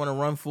the fuck want to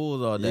run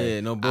fools all day?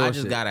 Yeah, no bullshit. I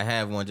just gotta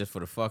have one just for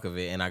the fuck of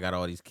it, and I got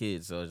all these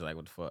kids, so it's like,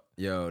 what the fuck?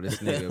 Yo, this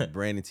nigga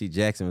Brandon T.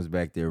 Jackson was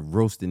back there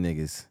roasting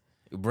niggas.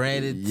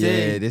 Brandon T.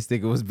 Yeah, this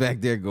nigga was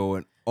back there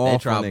going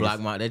off.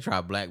 They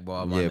try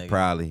blackball my nigga. Yeah,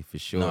 probably for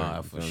sure.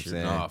 Nah, for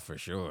sure. Nah, for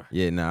sure.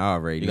 Yeah, I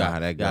already know how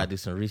that goes. Gotta do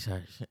some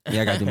research.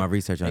 Yeah, I gotta do my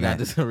research on that. Gotta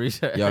do some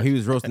research. Yo, he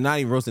was roasting, not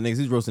even roasting niggas.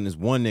 He was roasting this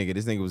one nigga.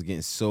 This nigga was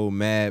getting so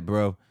mad,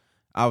 bro.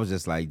 I was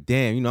just like,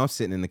 damn, I'm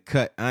sitting in the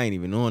cut. I ain't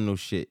even on no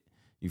shit.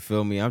 You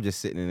feel me? I'm just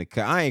sitting in the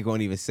cut. I ain't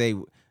gonna even say.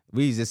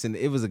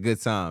 It was a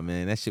good time,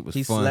 man. That shit was fun.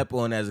 He slept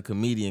on as a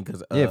comedian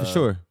because yeah, for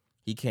sure.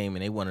 He came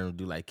and they wanted him to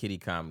do like kitty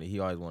comedy. He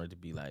always wanted to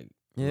be like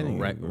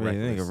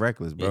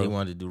reckless, bro. Yeah, he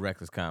wanted to do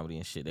reckless comedy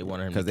and shit. They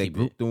wanted him because they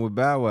grouped him with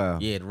Bow Wow.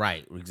 Yeah,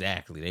 right,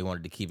 exactly. They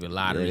wanted to keep it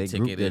lottery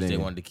tickets. They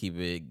wanted to keep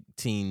it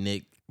Teen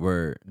Nick.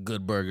 Word.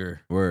 Good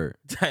burger. Word.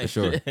 For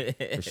sure.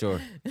 For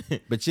sure.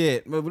 But yeah,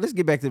 let's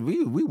get back to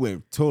we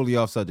went totally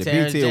off subject.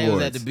 BET Awards.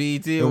 Was at the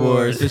BET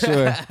Awards. For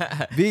sure.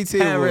 BET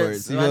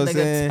Awards. You know what I'm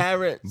saying?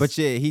 Terrence. But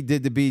yeah, he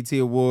did the BET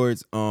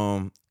Awards.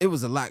 It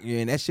was a lot,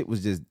 and that shit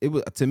was just, it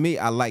was, to me,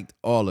 I liked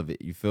all of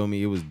it. You feel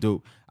me? It was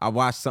dope. I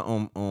watched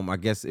something, I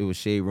guess it was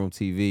Shade Room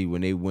TV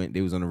when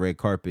they was on the red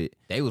carpet.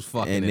 They was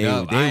fucking and it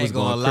up. They was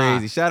going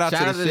crazy. Shout out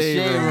to the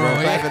Shade Room,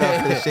 bro. Clap it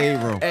up to the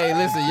Shade Room. Hey,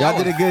 listen, y'all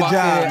did a good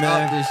job,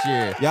 man. This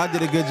year. Y'all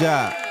did a good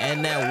job.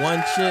 And that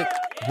one chick,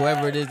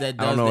 whoever it is that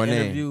does the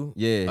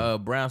interview,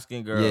 brown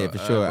skin girl. Yeah, for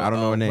sure. I don't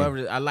know her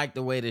name. I like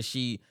the way that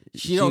she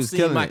don't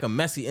seem like a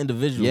messy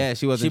individual. Yeah,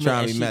 she wasn't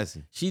trying to be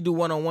messy. She do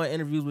one-on-one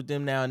interviews with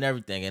them now and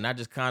everything, and I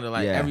just kind of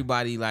like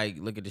everybody like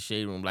look at the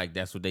Shade Room like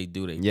that's what they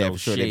do. They throw for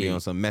sure shade. They be on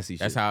some messy shit.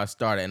 That's how it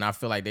started, and I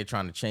feel like they're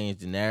trying to change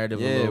the narrative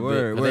a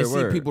little bit. They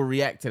see people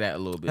react to that a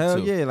little bit. Hell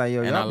too. yeah, like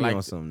yo, and y'all be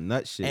on some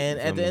nut shit. And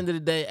at the end of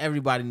the day,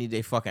 everybody need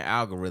their fucking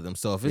algorithm.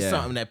 So if it's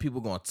something that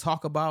people gonna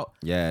talk about,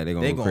 they're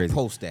gonna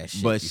post that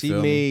shit. But she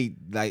made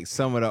like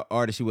some of the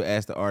artists. She would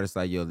ask the artists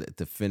like, "Yo,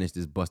 to finish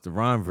this Busta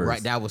Rhymes verse."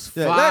 Right, that was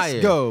fire.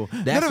 Let's go.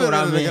 That's what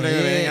I mean.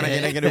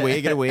 Get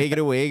away.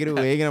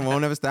 And I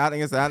won't ever stop.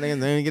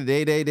 Then get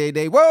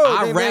day. Whoa,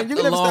 I rapped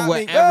along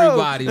with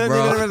everybody,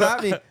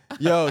 bro.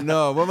 Yo,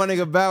 no. What my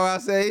nigga Bow Wow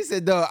said? He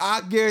said, "Dog,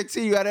 I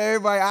guarantee you, out of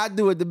everybody, I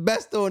do it the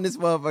best on this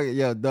motherfucker."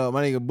 Yo, dog,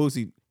 my nigga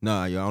Boosie.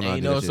 Nah, yo, I don't know.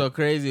 You know what's so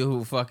crazy?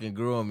 Who fucking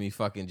grew on me?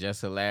 Fucking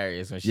Jess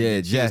hilarious when she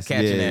was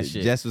catching that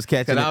shit. Jess was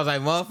catching. Cause I was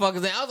like,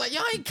 motherfuckers, I was like,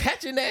 y'all ain't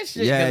catching that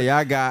shit.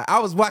 Yeah, I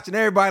was watching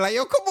everybody like,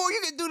 yo, come on,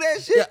 you can do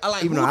that shit. Yeah,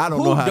 like, even though I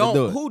don't know how to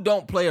do it. Who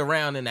don't play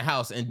around in the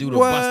house and do the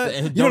Busta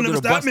and don't do the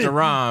Busta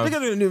Rhymes? Nigga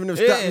don't even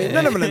stop me.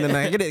 No,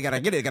 get it,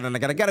 gotta get it.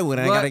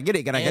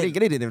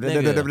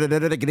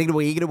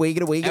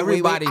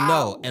 Everybody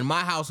know. In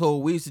my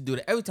household, we used to do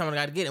that every time I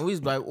gotta get it. We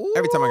used to be like, ooh.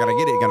 Every time I gotta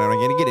get it, gotta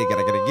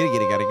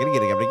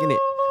get it.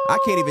 I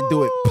can't even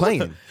do it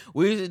playing.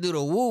 We used to do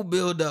the woo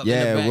build up in the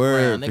background.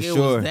 Word, nigga, for it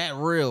sure. was that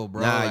real,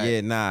 bro.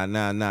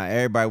 Nah.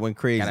 Everybody went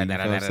crazy. You know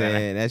what I'm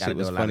saying? That shit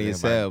was funny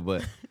as hell.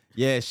 But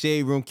yeah,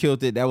 Shade Room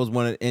killed it. That was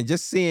one of, and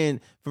just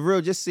seeing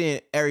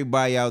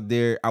everybody out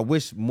there. I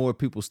wish more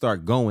people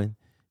start going.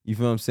 You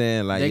feel what I'm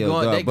saying? Like they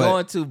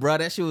going to, bro.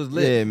 That shit was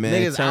lit. Yeah,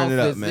 man.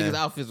 Niggas'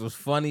 outfits was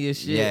funny as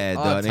shit. Yeah,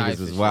 dog. Niggas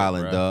was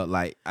wilding, dog.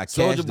 Like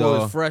Soulja Boy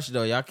was fresh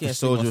though. Y'all can't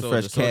see Soulja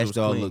fresh. Cash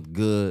Doll looked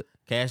good.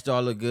 Cash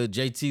Doll look good.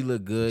 JT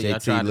look good. Y'all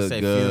JT tried to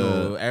say good.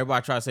 funeral.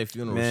 Everybody tried to say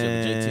funeral shit,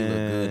 but JT look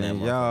good in that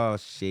motherfucker. Y'all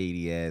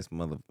shady ass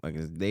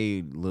motherfuckers.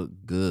 They look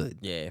good.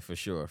 Yeah, for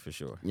sure. You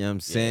know what I'm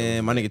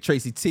saying? My nigga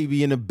Tracy T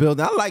be in the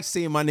building. I like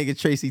seeing my nigga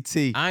Tracy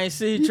T. I ain't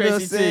seen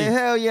Tracy T.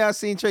 Hell yeah, I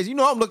seen Tracy. You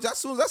know I'm looking, as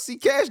soon as I see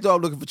Cash Doll,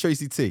 I'm looking for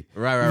Tracy T.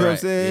 Right. You know what I'm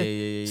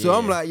saying? Yeah. So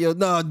I'm like, yo,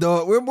 nah,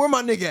 dog, where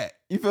my nigga at?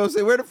 You feel what I'm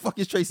saying? Where the fuck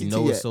is Tracy T at? You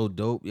know what's so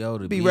dope, yo?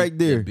 Be right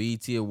there. The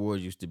BET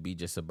Awards used to be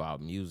just about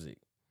music.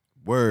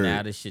 Word.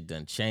 Now this shit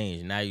done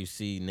changed. Now you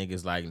see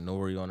niggas like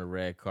Nori on the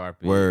red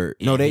carpet. Word.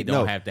 No, they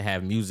don't have to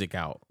have music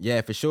out. Yeah,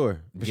 for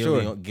sure.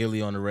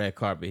 Gilly on the red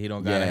carpet. He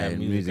don't gotta have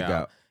music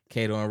out.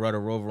 Cato and Rudder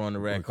Rover on the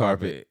red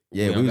carpet.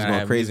 Yeah, we was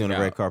going crazy on the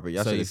red carpet.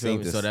 Y'all should have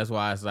seen this. So that's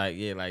why it's like,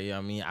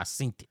 I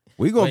seen it.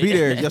 We gonna be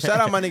there. Yo, shout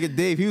out my nigga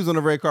Dave. He was on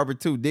the red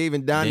carpet too. Dave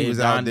and Donnie was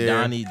out there.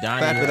 Donnie.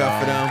 Clap it up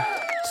for them.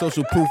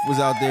 Social Proof was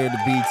out there at the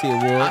BET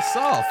Awards. I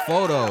saw a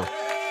photo.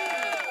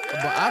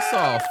 But I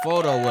saw a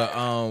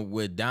photo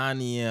with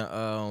Donnie and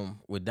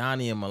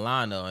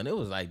Milano, and it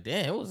was like,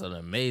 damn, it was an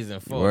amazing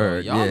photo.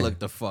 Word, y'all look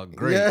the fuck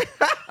great. Yeah.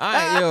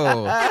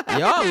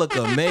 Y'all look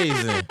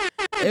amazing.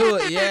 It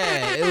was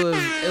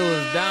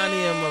Donnie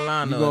and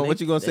Milano.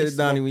 What you gonna say to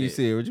Donnie when you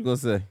see her? What you gonna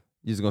say?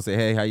 You just gonna say,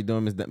 hey, how you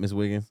doing, Miss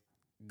Wiggins?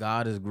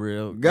 God is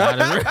real. God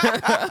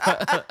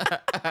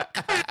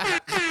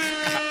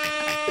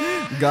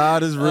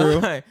is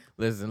real.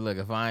 Listen, look,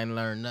 if I ain't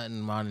learned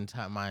nothing my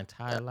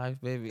entire life,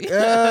 baby.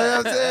 Yeah,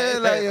 I'm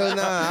saying, like, yo,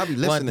 nah, I be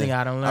listening. One thing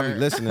I don't learn. I be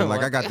listening,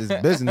 like, I got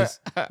this business,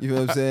 you feel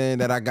what I'm saying,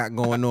 that I got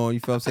going on, you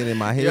feel what I'm saying, in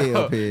my head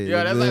up here.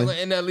 Yo, that's like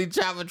when NLE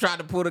Chopper tried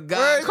to pull the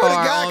God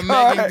card on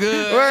Megan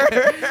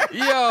Good.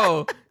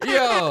 Yo.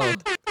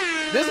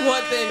 This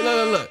one thing,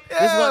 look.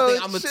 This one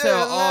thing I'm going to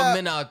tell all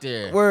men out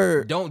there.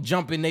 Word. Don't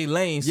jump in their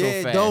lane so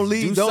fast. Don't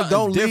lead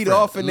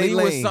off in their lane.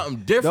 Lead with something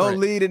different. Don't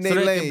lead in their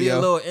lane, so they can be a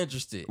little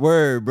interested.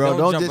 Word, bro.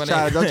 Don't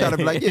try to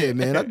be like, yeah,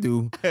 man, I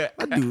do. You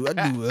know what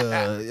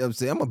I'm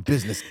saying? I'm a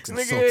business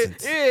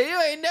consultant. Yeah,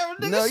 you ain't never,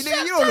 nigga. No, you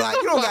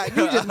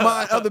just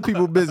mind other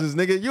people's business,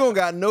 nigga. You don't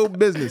got no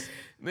business.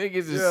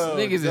 Niggas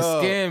is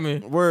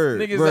scamming.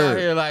 Word. Niggas out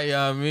here like,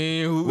 I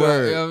mean,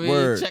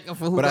 checking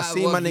for who but got I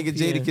seen my nigga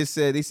Jadakiss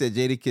said, they said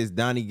Jadakiss,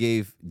 Donnie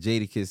gave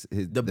Jadakiss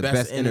the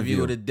best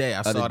interview of the day.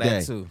 I saw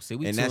that too. See,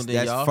 we tuned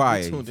in, y'all. That's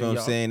fire. You know what I'm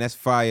saying? That's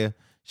fire.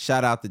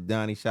 Shout out to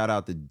Donnie. Shout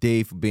out to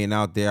Dave for being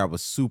out there. I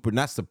was super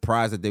not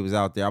surprised that they was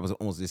out there. I was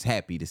almost just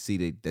happy to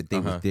see that they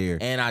was there.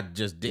 And I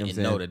just didn't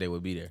know that they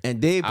would be there. And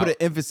Dave put an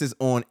emphasis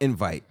on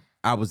invite.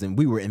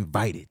 We were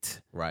invited.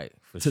 Right.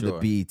 To the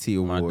BET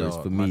Awards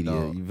for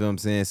media. You feel what I'm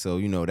saying? So,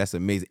 you know, that's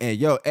amazing. And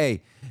yo,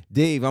 hey,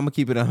 Dave, I'm gonna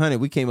keep it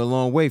 100. We came a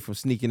long way from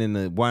sneaking in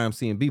the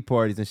YMCMB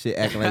parties and shit,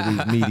 acting like we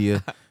was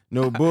media.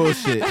 No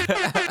bullshit.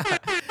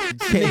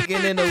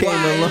 Sneaking in the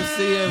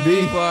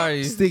YMCMB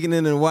parties. Sneaking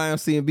in the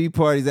YMCMB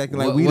parties, acting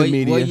like we the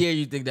media. What year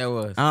you think that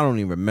was? I don't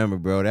even remember,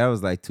 bro. That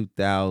was like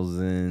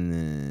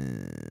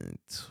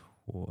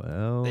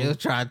 2012. They was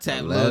trying to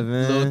tap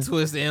little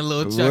Twist and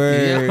little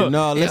Chucky. Yo.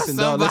 No, listen,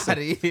 dog.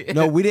 Listen.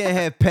 No, we didn't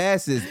have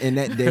passes in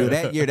that day.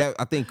 That year,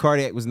 I think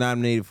Cardiac was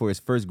nominated for his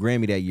first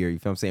Grammy that year. You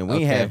feel what I'm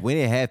saying? We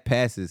didn't have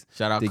passes.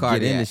 Shout out to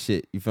Cardiac. Get into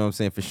shit. You feel what I'm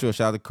saying? For sure.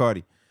 Shout out to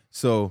Cardi.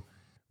 So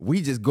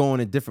we just going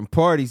to different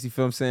parties. You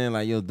feel what I'm saying?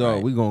 Like, yo,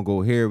 dog, we gonna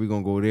go here, we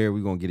gonna go there,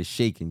 we gonna get it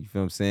shaking. You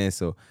feel what I'm saying?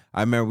 So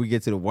I remember we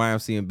get to the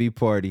YMCMB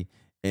party,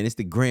 and it's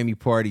the Grammy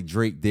party.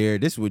 Drake there.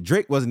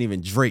 Drake wasn't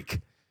even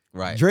Drake.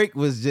 Right. Drake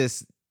was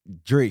just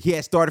Drake. He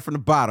had started from the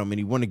bottom, and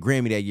he won the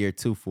Grammy that year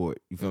too for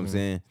it. You feel what I'm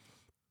saying?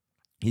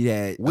 He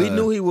had. We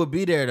knew he would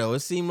be there though.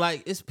 It seemed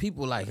like it's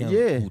people like him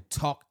who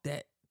talk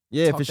that.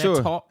 Yeah, for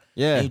sure.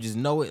 And you just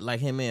know it like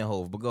him and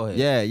Hov. But go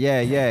ahead.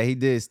 Yeah. He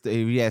did.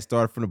 He had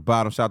started from the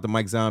bottom. Shout out to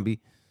Mike Zombie.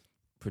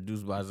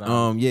 Produced by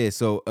Zombie. Yeah.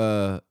 So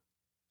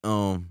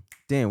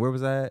damn, where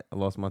was I at? I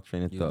lost my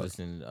train of thought.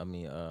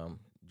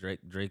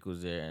 Drake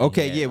was there.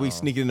 Okay, we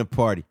sneaking in the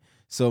party.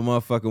 So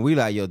motherfucking, we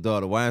like, yo,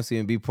 dog, the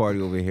YMCMB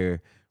party over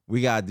here.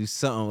 We gotta do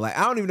something. Like,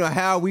 I don't even know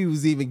how we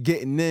was even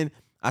getting in.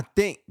 I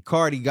think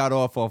Cardi got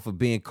off of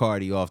being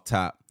Cardi off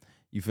top.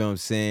 You feel what I'm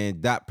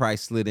saying? Dot probably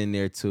slid in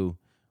there too.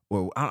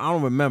 Or I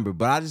don't remember,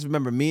 but I just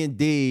remember me and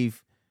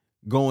Dave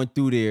going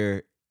through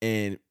there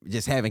and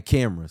just having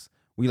cameras.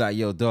 We like,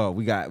 yo, dog,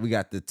 we got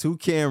the 2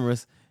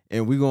 cameras,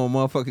 and we gonna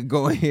motherfucking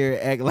go in here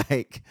and act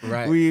like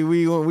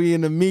we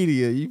in the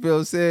media. You feel what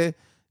I'm saying?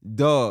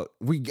 Dog,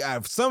 I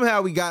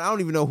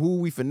don't even know who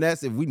we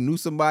finessed. If we knew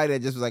somebody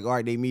that just was like, all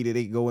right, they media,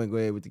 they go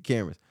ahead with the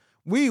cameras.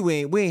 We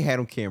ain't had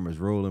them cameras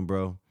rolling,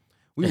 bro.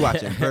 We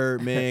watching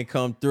Birdman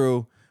come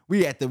through.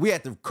 We at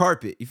the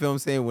carpet, you feel what I'm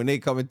saying, when they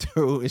coming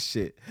through and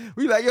shit.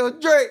 We like, yo,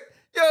 Drake,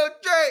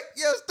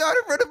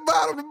 starting from the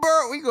bottom of the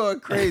bird. We going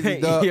crazy,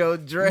 dog. Yo,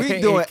 Drake.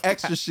 We doing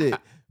extra shit.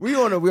 We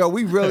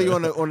really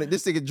on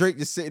this nigga Drake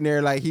just sitting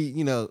there like he,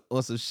 you know,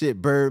 on some shit.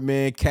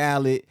 Birdman,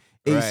 Khaled,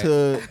 Ace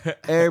Hood,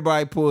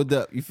 everybody pulled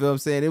up. You feel what I'm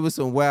saying? It was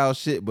some wild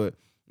shit, but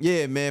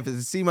yeah, man,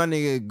 to see my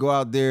nigga go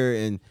out there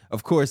and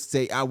of course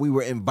say we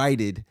were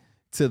invited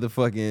to the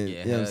fucking,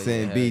 you know what I'm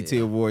saying, BET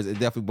Awards, it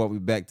definitely brought me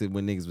back to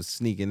when niggas was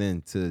sneaking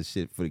into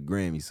shit for the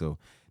Grammy. So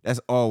that's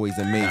always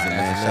amazing,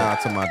 man. Shout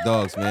out to my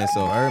dogs, man.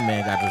 So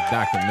Birdman got this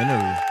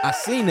documentary. I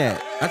seen that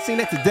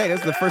today.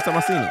 That's the first time I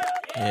seen it.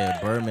 Yeah,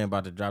 Birdman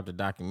about to drop the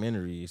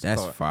documentary.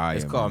 That's fire.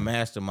 It's called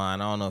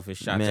Mastermind. I don't know if it's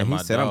shot to my dog. Man,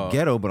 he said I'm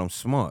ghetto, but I'm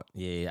smart.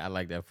 Yeah, I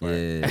like that part.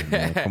 Yeah,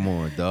 man, come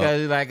on, dog.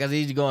 Cause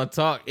he's gonna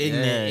talk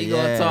ignorant.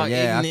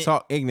 I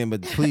talk ignorant,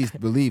 but please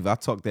believe I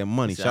talk that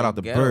money. Shout out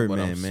to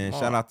Birdman, man.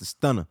 Shout out to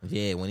Stunner.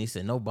 Yeah, when he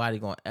said nobody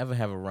gonna ever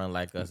have a run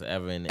like us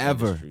ever in the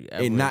industry.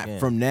 Ever and not again.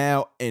 From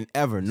now and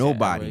ever.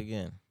 Nobody. Ever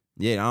again.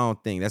 Yeah, I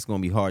don't think that's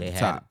gonna be hard to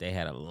top. They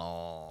had a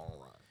long run.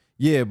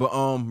 Yeah, but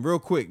real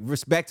quick,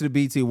 back to the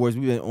BET Awards.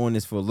 We've been on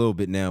this for a little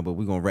bit now, but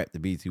we're gonna wrap the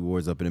BET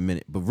Awards up in a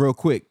minute. But real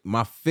quick,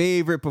 my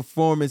favorite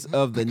performance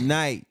of the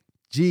night,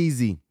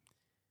 Jeezy.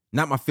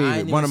 Not my favorite.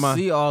 I didn't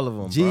see all of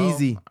them.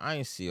 Jeezy. Bro. I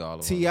ain't see all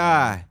of them.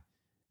 T.I.,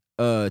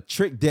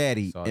 Trick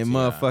Daddy, and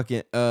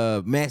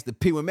motherfucking Master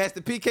P. When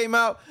Master P came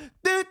out,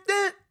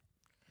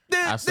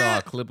 I saw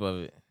a clip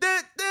of it.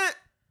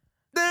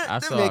 I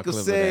saw a clip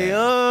of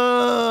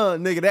that.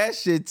 Nigga, that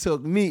shit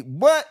took me.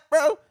 What,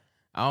 bro?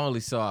 I only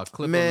saw a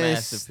clip of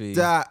Master P.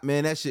 Stop,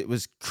 man. That shit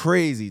was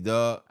crazy,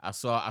 dog. I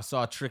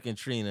saw Trick and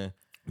Trina.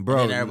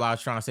 Bro, and then everybody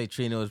was trying to say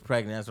Trina was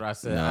pregnant. That's what I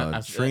said.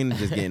 No, Trina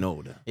just getting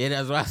older. Yeah,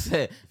 that's what I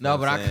said. No,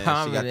 but I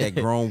commented. She got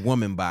that grown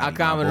woman body. I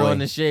commented on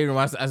the shade room.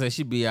 I said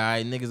she be all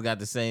right. Niggas got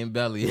the same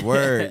belly.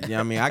 Word. Yeah,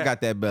 I mean, I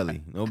got that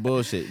belly. No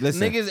bullshit.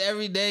 Listen, niggas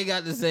every day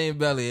got the same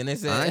belly, and they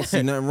said I ain't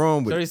see nothing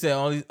wrong with it. So he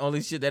said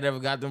only shit that ever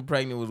got them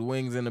pregnant was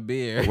wings and a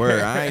beard.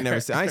 Word. I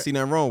ain't see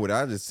nothing wrong with it.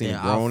 I just seen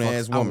a grown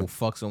ass woman. I will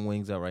fuck some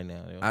wings up right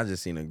now. Yo. I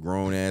just seen a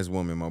grown ass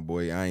woman, my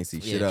boy. I ain't see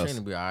shit else.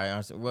 Trina be all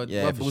right. What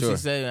Boosie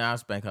say? I'll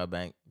spank her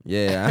bank.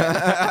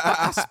 Yeah,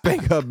 I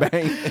spank her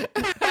bank.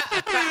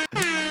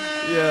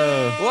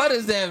 Yo, what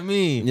does that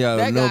mean? Yo,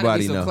 that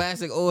nobody some know.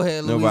 Classic old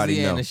head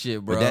Louisiana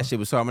shit, bro. But that shit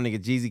was hard. My nigga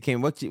Jeezy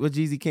came. What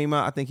Jeezy came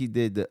out? I think he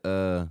did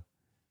the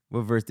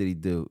what verse did he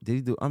do? Did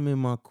he do I'm in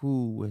my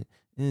cool with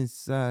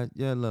inside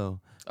yellow?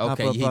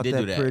 Okay, he did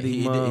do that.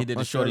 He did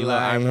the Shorty Low.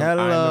 I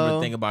remember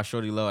thinking about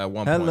Shorty Low at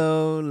one point.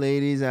 Hello,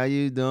 ladies, how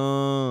you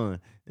doing?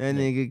 That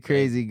nigga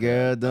crazy,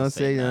 girl. Don't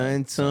say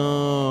nothing to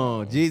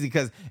him. Jeezy,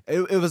 because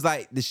it was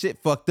like the shit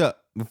fucked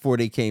up before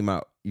they came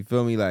out. You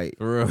feel me? Like,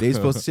 they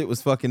supposed to shit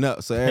was fucking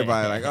up. So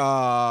everybody like,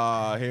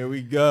 oh, here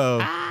we go.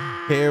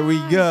 Here we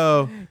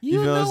go.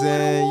 You know what I'm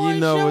saying? You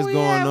know what's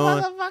going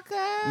on.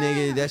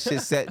 Nigga, that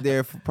shit sat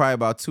there for probably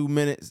about 2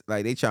 minutes.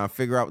 Like, they trying to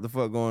figure out what the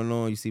fuck going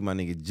on. You see my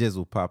nigga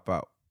Jizzle pop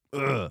out.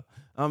 Ugh.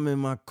 I'm in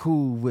my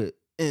cool with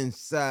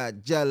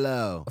inside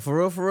jello.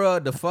 For real,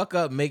 the fuck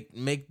up make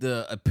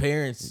the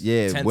appearance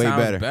 10 way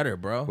times better,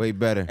 bro. Way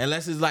better.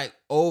 Unless it's like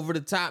over the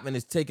top and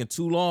it's taking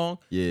too long.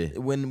 Yeah.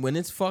 When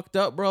it's fucked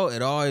up, bro,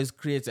 it always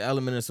creates an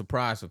element of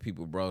surprise for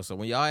people, bro. So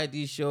when y'all at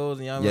these shows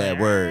and y'all like,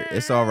 word.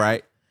 It's all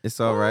right.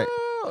 It's all right.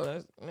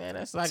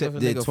 That's like Tip if a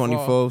did nigga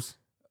 24s.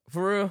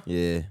 For real?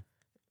 Yeah.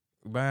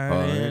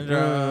 Burning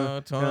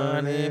drunk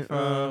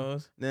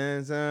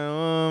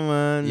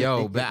 24s.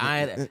 Yo, but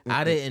I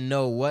didn't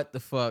know what the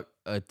fuck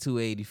a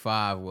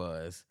 285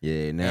 was.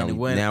 Yeah, now we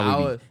be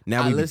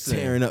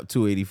tearing up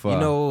 285. You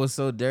know what was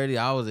so dirty?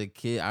 I was a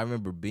kid. I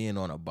remember being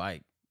on a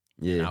bike.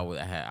 Yeah, I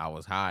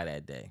was high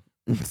that day.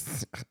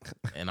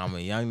 And I'm a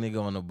young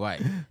nigga on the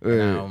bike.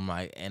 And I'm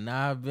like, and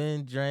I've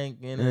been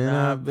drinking and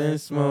I've been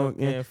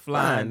smoking,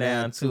 flying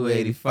down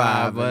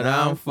 285, but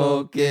I'm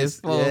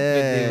focused.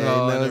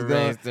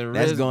 450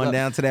 that's going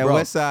down to that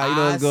west side. You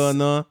know what's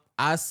going on?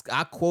 I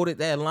quoted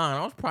that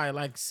line. I was probably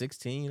like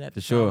 16 at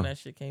the time when that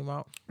shit came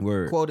out.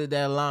 Word. Quoted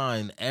that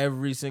line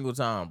every single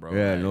time, bro.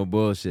 Yeah, no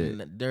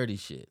bullshit. Dirty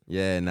shit.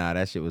 Yeah, nah,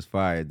 that shit was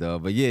fire, though.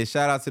 But yeah,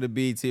 shout out to the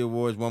BET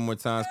Awards one more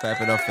time. Clap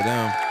it up for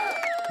them.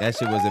 That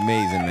shit was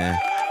amazing, man.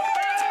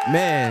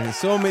 Man,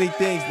 so many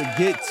things to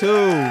get to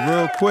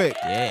real quick.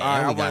 Yeah, all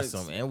and we got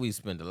some, and we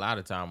spent a lot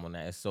of time on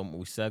that. So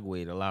we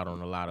segued a lot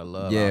on a lot of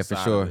love. Yeah, for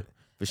sure.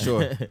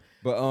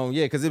 But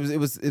yeah, because it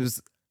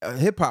was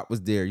hip hop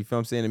was there. You feel what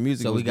I'm saying? The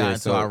music. So was there. We got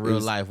into our real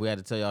life. We had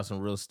to tell y'all some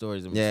real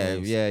stories. Yeah.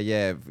 You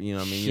know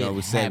what I mean?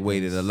 We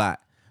segued it a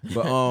lot.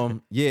 But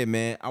yeah,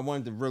 man, I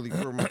wanted to really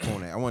throw my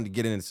phone at. I wanted to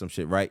get into some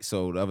shit, right?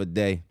 So the other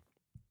day,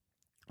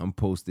 I'm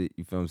posted.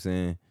 You feel what I'm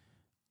saying?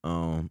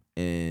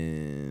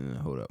 And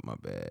hold up, my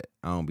bad.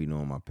 I don't be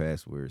knowing my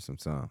password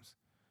sometimes.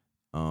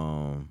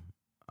 I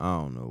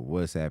don't know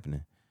what's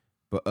happening,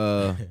 but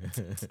no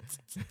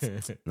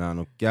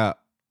cap.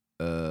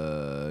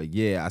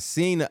 Yeah, I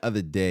seen the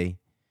other day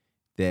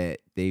that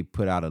they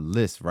put out a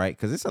list, right?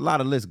 Because it's a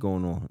lot of lists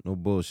going on. No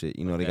bullshit.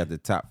 You know, They got the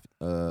top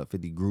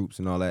 50 groups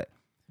and all that.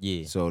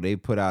 Yeah. So they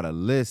put out a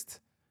list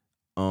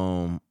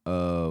of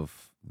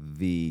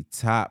the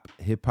top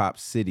hip hop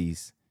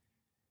cities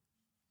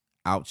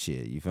out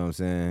here. You feel what I'm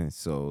saying?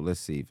 So let's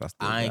see if I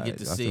still got it. I ain't get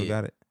to see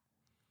it.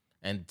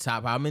 And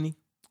top how many?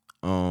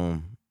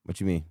 What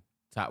you mean?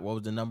 Top, what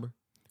was the number?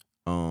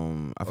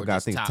 I forgot. I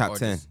think top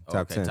 10.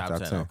 Top 10.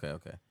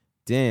 Okay.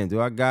 Damn, do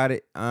I got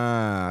it?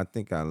 I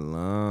think I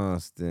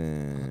lost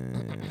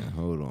it.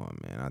 Hold on,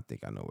 man. I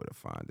think I know where to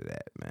find it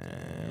at,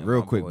 man.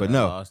 Real quick, but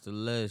no. Lost the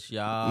list,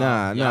 y'all.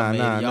 Nah.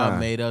 Y'all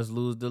made us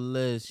lose the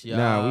list, y'all.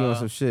 Nah, we on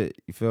some shit.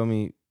 You feel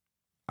me?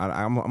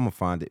 I'm gonna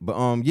find it. But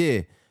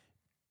yeah.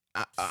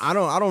 I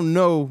don't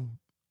know,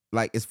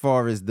 like, as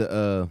far as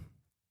the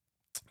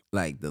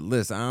like the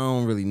list. I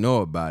don't really know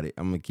about it.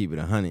 I'm gonna keep it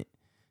 100.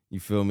 You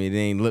feel me? It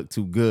ain't look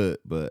too good,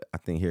 but I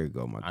think here it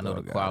go. I know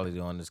the quality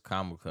on this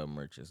Comic Cup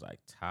merch is like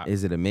top.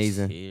 Is it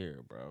amazing?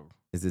 Tier, bro.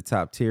 Is it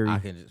top tier? I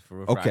can just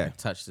I can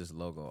touch this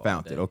logo.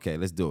 Found it. Okay,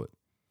 let's do it.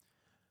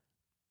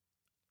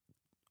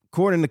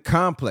 According to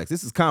Complex,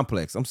 this is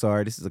Complex. I'm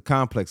sorry, this is a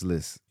Complex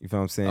list. You feel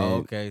what I'm saying? Oh,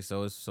 okay,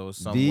 so it's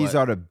somewhat. These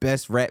are the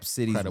best rap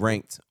cities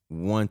ranked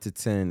 1 to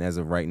 10 as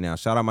of right now.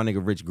 Shout out my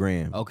nigga Rich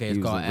Graham. Okay, it's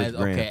called as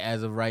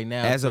of right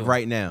now. As of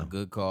right now.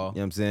 Good call. You know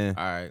what I'm saying?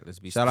 All right, let's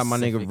be Shout specific. out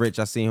my nigga Rich.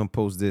 I seen him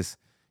post this.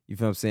 You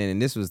feel what I'm saying?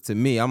 And this was, to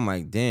me, I'm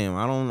like, damn,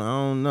 I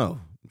don't know.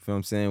 You feel what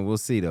I'm saying? We'll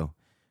see though.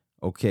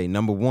 Okay,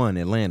 number 1,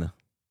 Atlanta.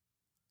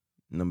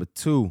 Number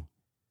 2,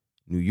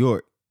 New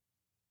York.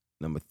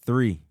 Number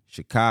 3,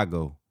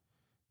 Chicago.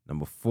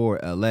 Number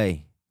 4, LA.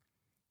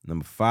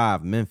 Number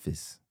 5,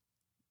 Memphis.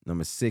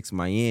 Number 6,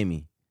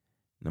 Miami.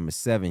 Number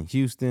 7,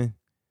 Houston.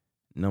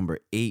 Number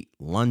 8,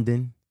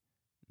 London.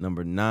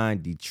 Number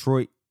 9,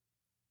 Detroit.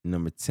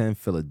 Number 10,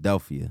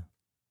 Philadelphia.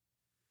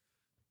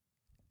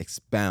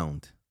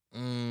 Expound.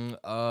 You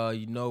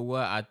know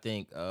what? I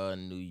think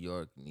New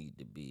York need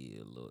to be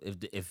a little.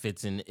 If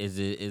it's in, is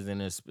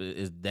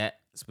that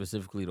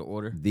specifically the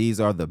order? These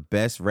are the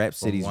best rap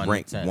cities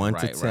ranked 1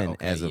 to 10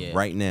 okay, as of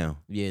right now.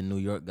 Yeah, New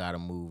York gotta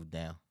move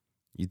down.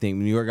 You think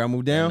New York got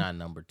moved down? They're not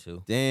number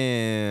 2.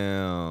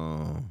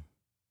 Damn,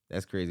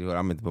 that's crazy.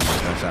 I meant to put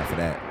my gunshot for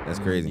that. That's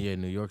crazy. Yeah,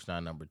 New York's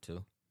not number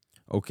 2.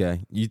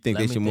 Okay, you think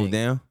they should move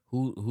down?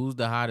 Who's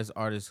the hottest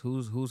artist?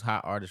 Who's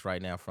hot artist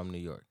right now from New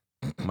York?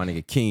 My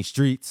nigga King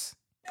Streets.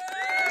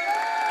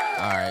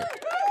 All right,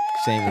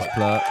 shameless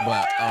plug.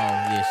 But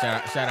yeah,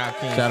 shout out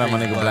King. Shout out my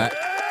nigga Black.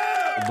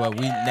 But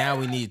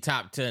we need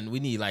top 10. We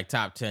need like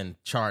top 10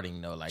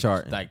 charting though, like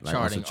charting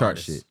chart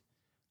artists. Shit.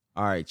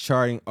 All right,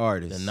 charting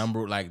artists. The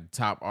number like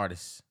top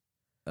artists.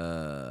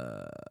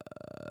 Not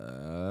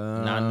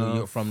New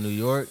York, from New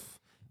York.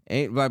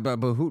 Ain't but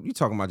who you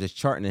talking about? Just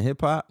charting in hip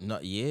hop? No,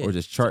 yeah, or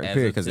just charting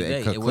period? Because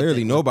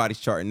clearly nobody's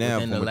charting now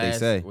from what they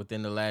say.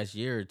 Within the last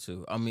year or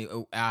two. I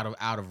mean, out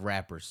of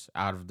rappers,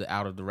 out of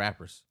the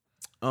rappers.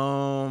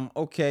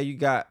 Okay, you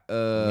got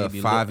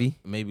Favi,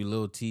 maybe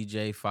Lil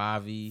TJ,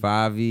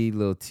 Favi,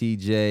 Lil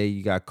TJ.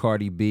 You got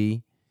Cardi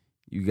B.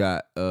 You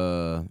got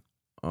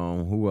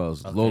who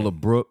else? Okay. Lola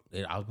Brooke.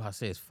 I was about to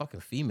say it's fucking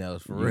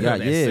females for real.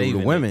 The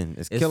women.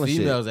 It's killing shit.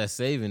 It's females that's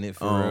saving it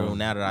for real.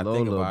 Now that I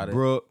think about it.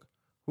 Lola Brooke.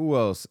 Who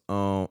else?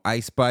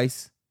 Ice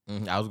Spice.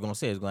 I was gonna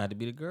say it's gonna have to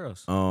be the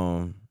girls.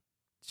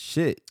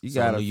 Shit, you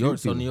got New York.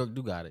 So New York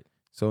do got it.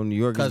 So New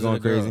York is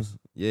going crazy.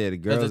 Yeah, the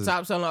girls. Because the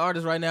top selling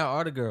artists right now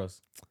are the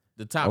girls.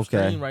 The top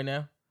stream right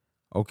now.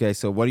 Okay,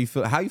 so what do you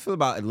feel? How you feel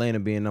about Atlanta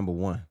being number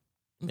 1?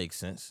 Makes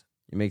sense.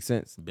 It makes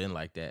sense. Been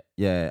like that.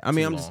 Yeah, I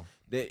mean,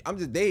 they.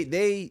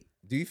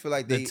 Do you feel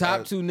like the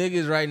top 2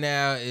 niggas right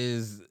now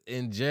is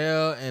in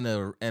jail and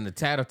a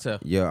tattletale?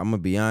 Yeah, I'm gonna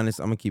be honest.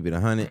 I'm gonna keep it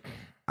 100.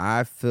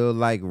 I feel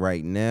like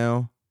right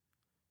now,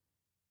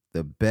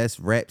 the best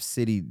rap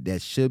city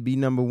that should be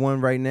number 1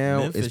 right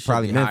now is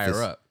probably Memphis.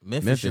 Higher up.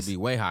 Memphis should be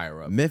way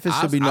higher up. Memphis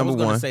should be number 1.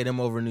 I was gonna say them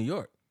over New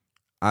York.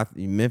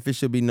 Memphis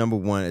should be number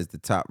 1 as the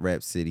top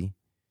rap city.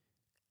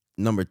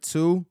 Number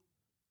 2,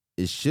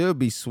 it should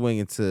be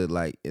swinging to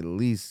like at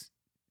least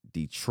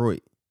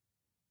Detroit.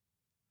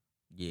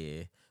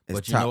 Yeah,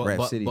 but you know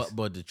what?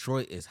 But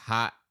Detroit is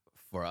hot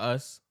for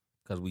us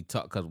because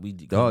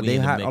they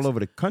hot all over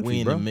the country, we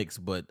in bro. The mix,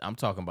 but I'm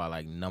talking about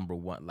like number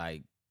 1.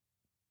 Like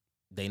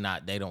they're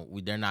not.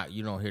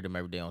 You don't hear them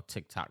every day on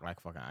TikTok like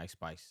fucking Ice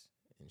Spice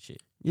and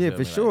shit. Yeah,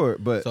 for sure.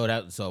 But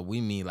so we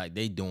mean like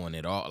they doing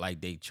it all,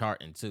 like they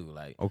charting too.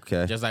 Like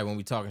okay, just like when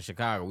we talking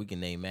Chicago, we can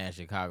name mad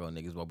Chicago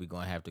niggas, but we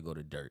gonna have to go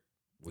to dirt.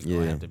 We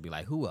gonna have to be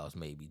like who else?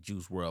 Maybe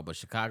Juice WRLD, but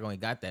Chicago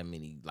ain't got that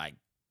many like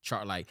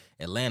chart. Like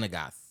Atlanta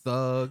got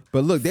Thug.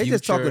 But look, they Future.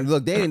 just talking.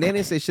 Look, they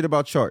didn't say shit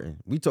about charting.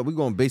 We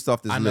going based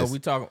off this list. I know we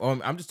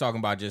talking. I'm just talking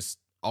about just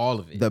all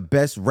of it. The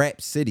best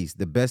rap cities,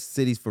 the best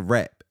cities for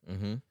rap.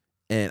 Mm-hmm.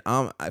 And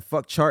I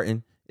fuck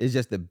charting. It's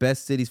just the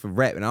best cities for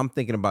rap, and I'm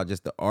thinking about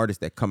just the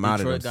artists that come out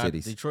of those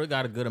cities. Detroit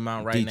got a good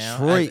amount right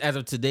now. As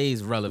of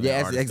today's relevant.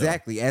 Yeah,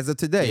 exactly. As of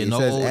today, it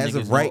says as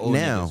of right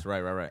now.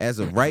 Right. As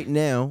of right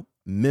now,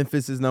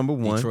 Memphis is number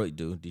 1. Detroit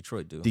do.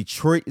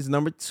 Detroit is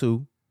number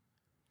 2.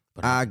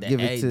 But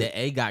the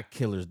A got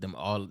killers. Them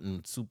all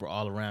super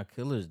all around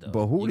killers though.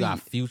 But who you got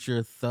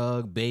Future,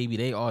 Thug, Baby?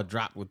 They all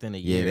dropped within a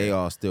year. Yeah, they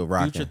all still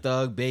rocking. Future,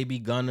 Thug, Baby,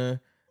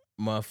 Gunna.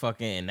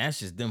 Motherfucking, and that's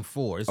just them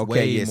 4. It's okay,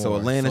 way yeah. more. So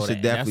Atlanta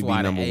should definitely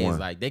be number 1.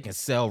 Like they can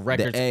sell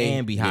records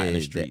and be hot in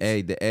the streets.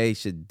 The A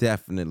should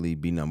definitely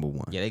be number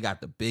 1. Yeah, they got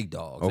the big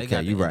dogs. Okay, they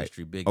got you're the right.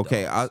 Industry big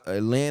okay, dogs.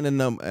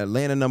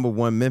 Atlanta number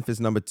 1,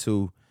 Memphis number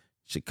 2,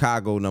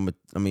 Chicago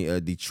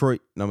Detroit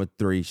number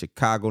 3,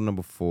 Chicago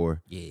number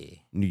 4. Yeah.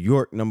 New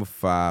York number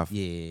 5.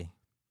 Yeah.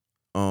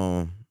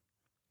 Now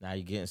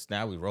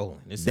we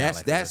rolling.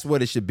 That's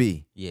what it should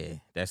be. Yeah,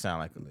 that sound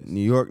like a list.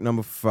 New York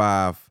number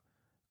 5.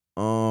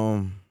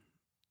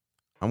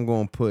 I'm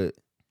gonna put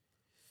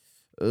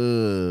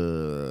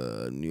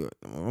New York.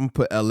 I'm gonna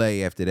put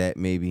LA after that,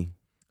 maybe.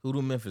 Who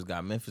do Memphis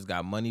got? Memphis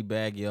got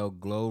Moneybagg Yo,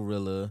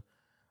 Glorilla.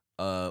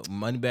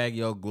 Moneybagg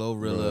Yo,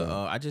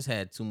 Glorilla. I just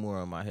had 2 more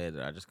on my head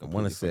that I just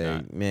completely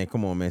forgot. Man,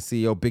 come on, man.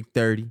 CEO Big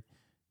 30. You know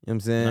what I'm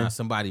saying? Nah,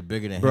 somebody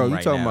bigger than bro, him you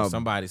right talking now. about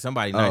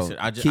somebody nicer.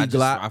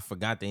 I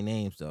forgot their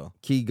names though.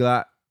 Key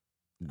Glock,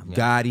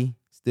 Gotti,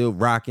 still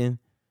rocking.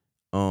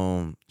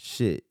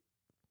 Shit.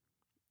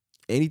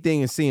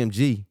 Anything in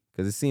CMG,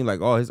 because it seemed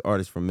like all his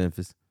artists from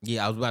Memphis.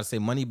 Yeah, I was about to say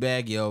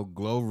Moneybagg Yo,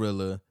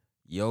 Glorilla,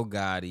 Yo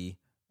Gotti.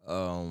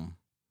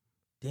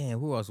 Damn,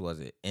 who else was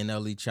it?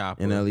 NLE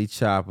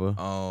Chopper.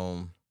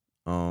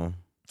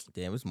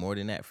 Damn, it's more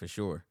than that for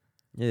sure.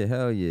 Yeah,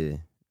 hell yeah.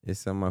 It's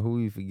somebody who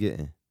you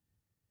forgetting.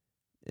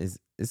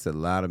 It's a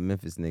lot of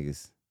Memphis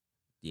niggas.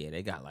 Yeah,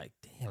 they got like,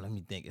 damn, let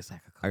me think. It's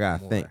like a couple I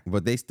gotta more. think.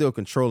 But they still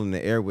controlling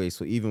the airways,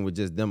 so even with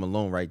just them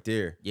alone right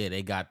there. Yeah,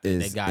 they got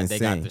the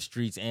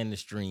streets and the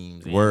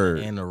streams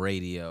and the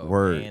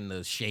radio and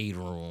the shade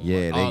room.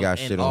 Yeah, they got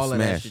shit on all Smash.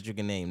 Of that shit you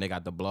can name. They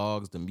got the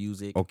blogs, the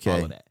music, okay.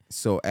 all of that.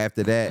 So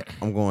after that,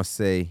 I'm gonna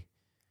say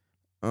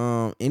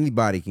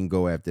Anybody can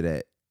go after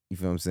that. You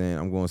feel what I'm saying?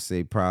 I'm gonna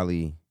say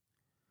probably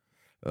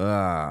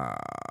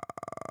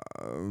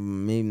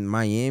maybe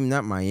Miami,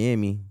 not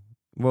Miami.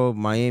 Well,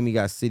 Miami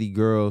got City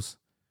Girls.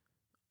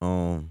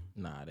 Nah,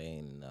 they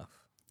ain't enough.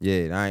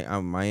 Yeah,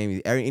 I'm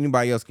Miami.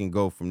 Anybody else can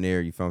go from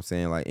there. You feel what I'm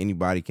saying? Like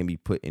anybody can be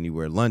put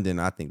anywhere. London,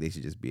 I think they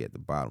should just be at the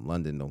bottom.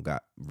 London don't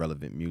got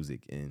relevant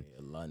music in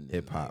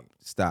hip hop.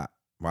 Stop.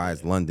 Why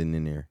is London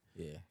in there?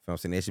 Yeah. You feel what I'm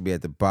saying? They should be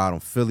at the bottom.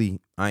 Philly,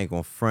 I ain't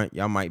gonna front.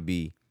 Y'all might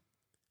be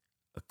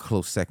a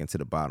close second to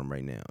the bottom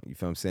right now. You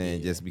feel what I'm saying?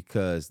 Yeah. Just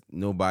because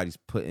nobody's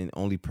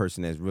only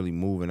person that's really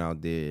moving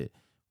out there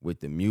with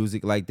the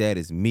music like that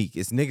is Meek.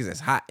 It's niggas that's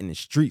hot in the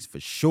streets for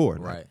sure.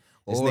 Right.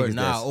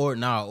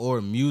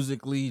 Or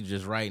musically,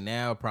 just right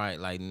now,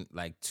 probably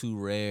like Too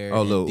Rare.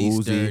 Oh, Lil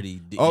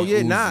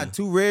Uzi.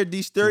 Too Rare,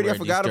 D-Sturdy. I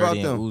forgot about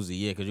them. Uzi,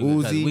 yeah,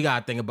 because we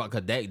gotta think about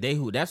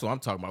that's what I'm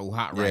talking about. Who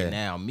hot right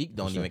now? Meek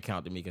don't even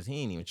count to me because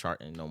he ain't even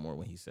charting no more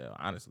when he sell.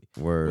 Honestly,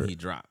 when he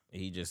dropped,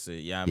 he just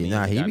said, yeah. I mean,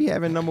 he be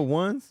having number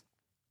ones.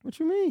 What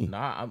you mean?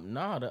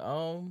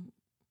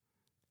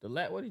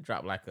 What he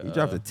dropped like a. He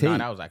dropped a tape.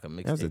 That was like a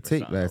mixtape. That was a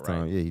tape last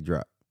time. Yeah, he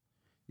dropped.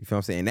 You feel what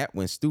I'm saying? And that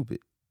went stupid.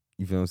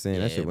 You feel what I'm saying?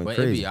 That shit went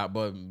crazy.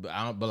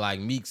 But like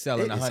Meek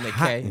selling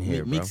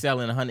 100K. Meek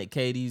selling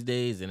 100K these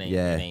days, it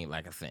ain't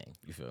like a thing.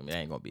 You feel me? It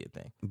ain't gonna be a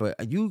thing.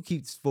 But you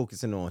keep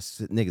focusing on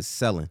niggas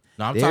selling.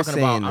 No, I'm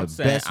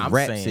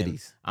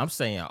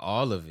saying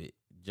all of it.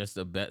 Just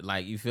a bet,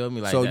 like you feel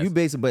me? Like so you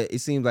basically, but it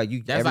seems like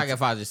you. That's like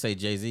if I just say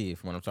Jay-Z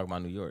when I'm talking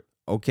about New York.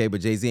 Okay, but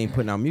Jay-Z ain't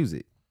putting out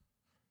music.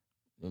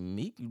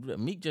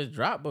 Meek just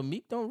dropped, but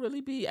Meek don't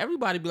really be.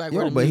 Everybody be like,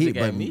 where the music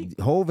at? Meek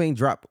Hove ain't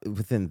dropped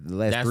within the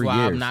last 3 years. That's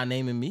why I'm not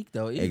naming Meek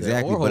though. Either.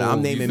 Exactly, but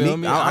I'm naming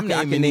Meek. I'm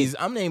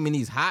naming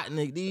these hot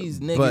these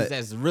niggas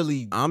that's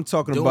really. I'm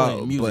talking doing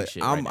about music but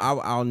shit.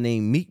 I'll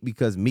name Meek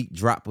because Meek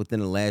dropped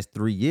within the last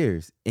 3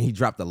 years, and he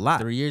dropped a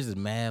lot. 3 years is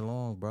mad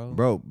long,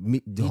 bro.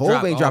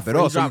 Hove ain't dropped at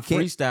all. He dropped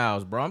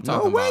freestyles, bro. I'm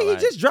talking about. No way, like,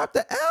 he just dropped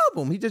the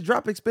album. He just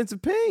dropped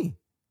Expensive Pain.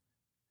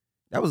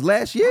 That was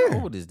last year.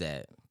 How old is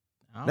that?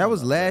 That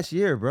was last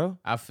year, bro.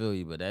 I feel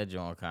you, but that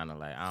joint kind of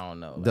like I don't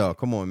know. Like,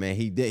 come on, man.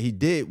 He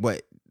did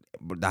what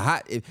the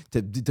hot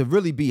to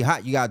really be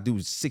hot. You gotta do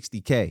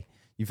 60K.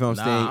 You feel what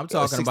I'm saying? I'm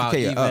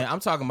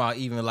talking about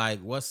even like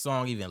what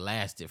song even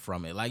lasted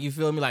from it. Like you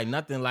feel me? Like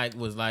nothing like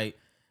was like.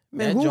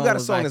 Man, who got a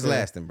song that's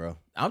lasting, bro?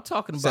 I'm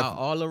talking about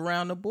all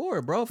around the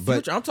board, bro.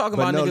 Future. I'm talking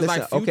about niggas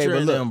like Future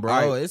and them,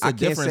 bro. It's a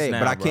difference now,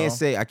 but I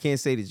can't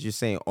say that you're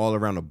saying all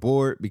around the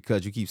board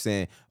because you keep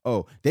saying,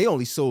 oh, they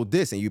only sold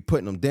this and you're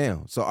putting them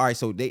down. So all right,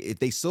 so if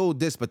they sold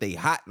this, but they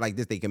hot like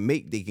this, they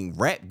can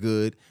rap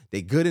good.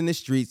 They good in the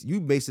streets. You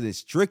basing it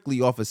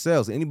strictly off of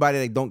sales. Anybody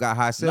that don't got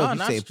high sales,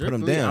 you say put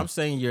them down. I'm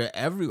saying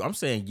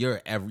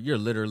you're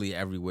literally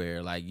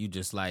everywhere. Like you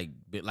just like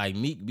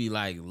Meek be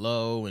like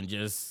low and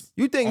just.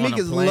 You think Meek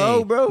is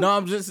low, bro? No,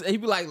 he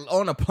be like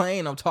on a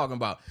plane. I'm talking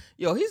about,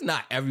 yo, he's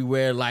not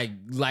everywhere like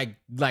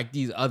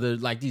these other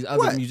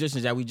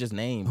musicians that we just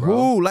named,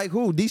 bro.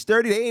 Who?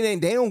 D-Sturdy,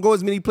 they don't go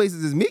as many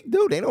places as Meek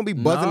do. They don't be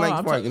buzzing when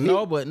I'm talking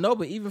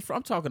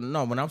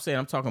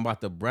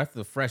about the breath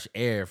of fresh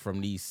air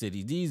from these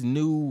cities, these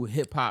new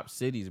hip hop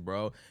cities,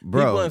 bro.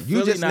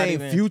 You just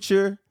named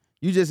Future.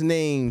 You just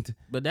named,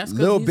 but that's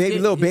Lil Baby.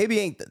 Lil Baby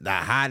ain't the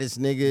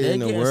hottest nigga in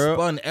the world. They're getting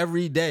spun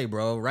every day,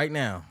 bro. Right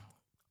now.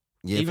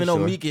 Yeah, even though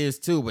Meek is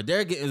too, but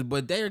they're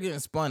getting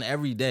spun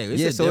every day.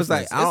 It's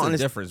like it's a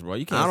difference, bro.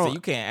 You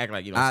can't act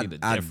like you don't see the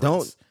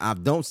difference. I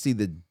don't see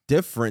the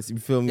difference. You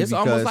feel me? It's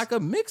almost like a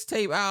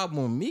mixtape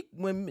album. Meek,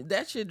 when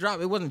that shit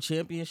dropped, it wasn't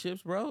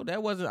championships, bro.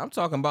 That wasn't. I'm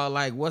talking about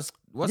like what's.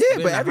 Yeah,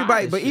 but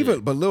everybody,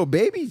 but Lil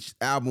Baby's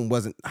album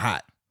wasn't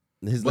hot.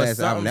 His last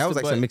album, that was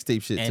like some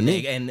mixtape shit to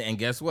me. And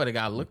guess what? It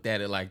got looked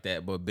at it like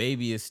that. But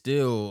Baby is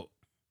still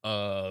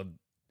everywhere,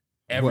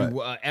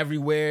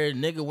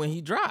 nigga. When he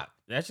dropped.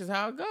 That's just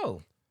how it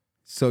go.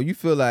 So you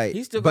feel like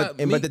he still but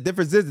the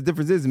difference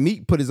is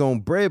Meek put his own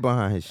bread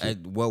behind his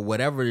shit. Well,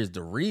 whatever is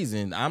the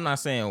reason, I'm not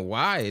saying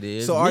why it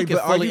is. So Meek is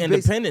fully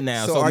independent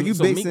now. So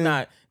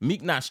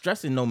Meek not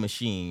stressing no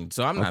machine.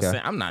 So I'm not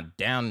saying I'm not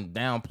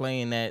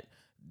downplaying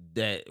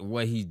that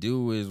what he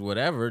do is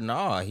whatever.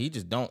 No,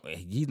 he's not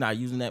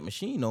using that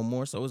machine no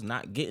more. So it's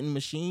not getting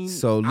machine.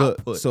 So look,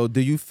 output. So do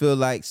you feel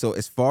like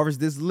as far as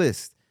this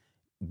list?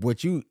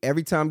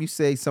 Every time you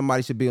say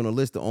somebody should be on a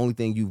list, the only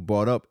thing you've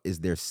brought up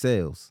is their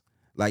sales.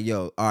 Like,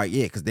 yo, all right,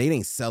 yeah, because they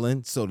ain't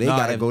selling, so they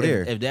gotta go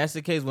there. If that's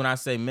the case, when I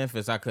say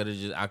Memphis, I could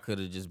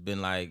have just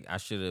been like, I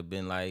should have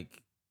been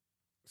like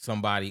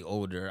somebody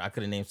older. I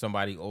could have named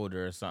somebody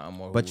older or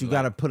something. But you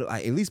gotta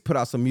at least put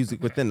out some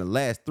music within the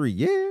last 3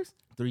 years.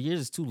 3 years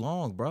is too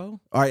long, bro.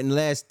 All right, in the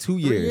last 2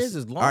 years. 3 years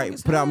is long. All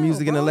right, put out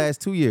music in the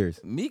last 2 years.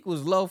 Meek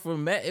was low for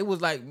Matt. It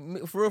was like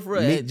for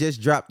real. Meek just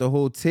dropped the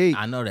whole tape.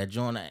 I know that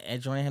joint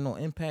had no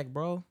impact,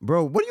 bro.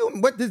 Bro,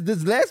 what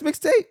this last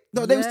mixtape?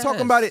 No, they was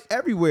talking about it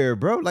everywhere,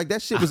 bro. Like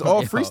that shit was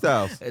all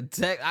freestyles.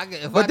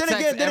 But then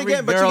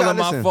again, but you gotta on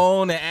my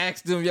phone and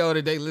ask them, yo,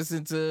 did they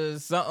listen to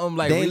something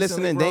like? They ain't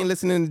listening. They ain't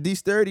listening to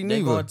D-Sturdy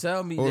neither. They gonna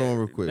tell me. Hold on,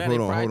 real quick.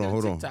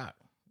 Hold on.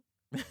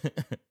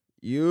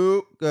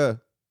 Yuka.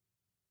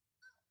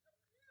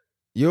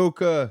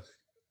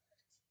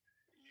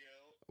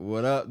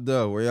 What up,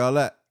 though? Where y'all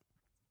at?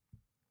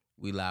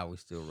 We live. We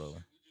still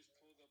rolling.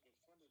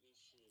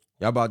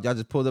 Y'all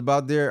just pulled up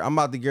out there? I'm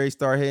about to Gary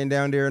start heading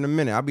down there in a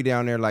minute. I'll be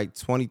down there like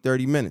 20,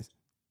 30 minutes.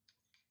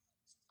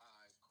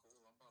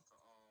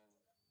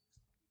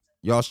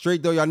 Y'all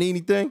straight, though? Y'all need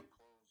anything?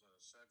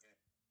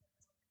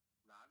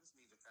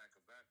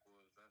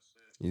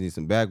 You need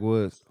some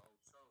backwoods?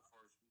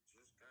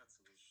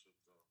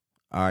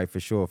 All right, for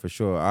sure.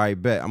 All right,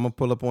 bet. I'm going to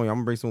pull up on you. I'm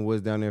going to bring some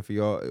woods down there for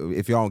y'all.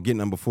 If y'all don't get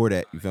none before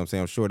that, you feel what I'm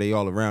saying? I'm sure they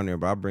all around there,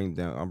 but I'll bring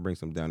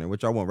some down there.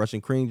 What y'all want,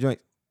 Russian cream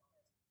joints?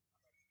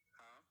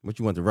 What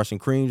you want, the Russian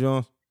cream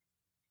joints?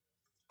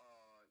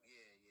 Yeah,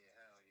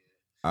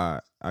 hell yeah. All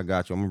right, I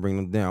got you. I'm going to bring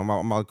them down.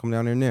 I'm about to come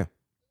down there now.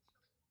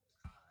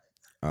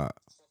 All right.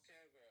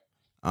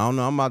 I don't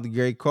know. I'm about to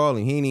Gary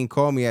calling. He ain't even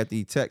call me after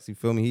he text. You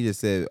feel me? He just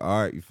said,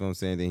 all right, you feel what I'm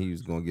saying? Then he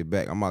was going to get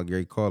back. I'm about to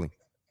Gary calling.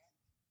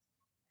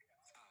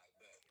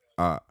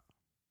 All right.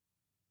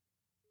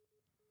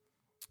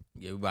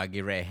 Yeah, we about to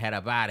get ready. Head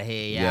up out of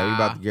here, y'all. Yeah, we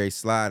about to Gary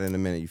slide in a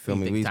minute. You feel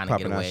me? We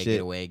popping our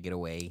shit. Get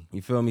away.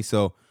 You feel me?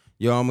 So,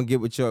 yo, I'm going to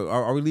get with y'all.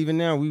 Are we leaving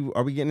now?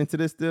 Are we getting into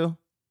this still?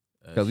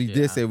 Because we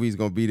did say we was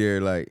going to be there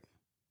like.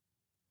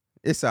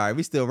 It's all right.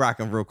 We still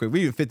rocking real quick.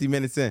 We even 50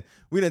 minutes in.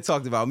 We done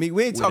talked about me.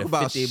 We ain't talk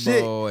about shit.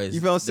 Boys, you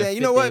feel what I'm saying?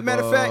 You know what?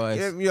 Matter of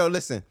fact, yo,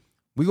 listen.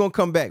 We going to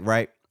come back,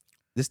 right?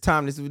 This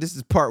time, this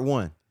is part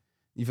one.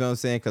 You feel what I'm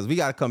saying? Because we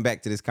got to come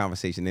back to this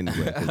conversation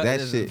anyway. Cause that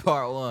this shit. Is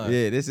part one.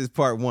 Yeah, this is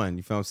part one.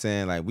 You feel what I'm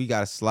saying? Like, we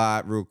got to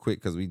slide real quick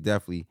because we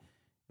definitely,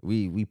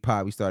 we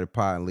started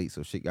podding late,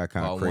 so shit got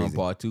kind of crazy. Part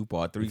 1, part 2,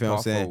 part 3, you feel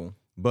part 4.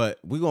 But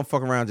we gonna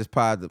fuck around just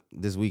pod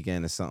this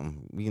weekend or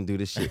something. We can do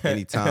this shit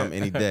anytime,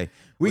 any day.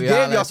 We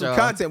gave y'all some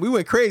content. We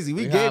went crazy.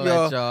 We gave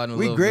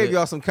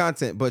y'all some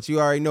content. But you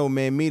already know,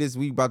 man. Meet us.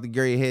 We about to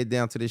get your head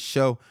down to this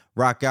show.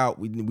 Rock out.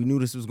 We knew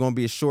this was gonna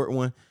be a short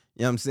one.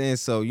 You know what I'm saying?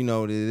 So, you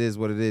know, it is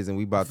what it is, and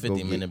we about to go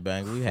 50-minute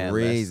bang. We had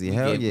crazy. Less.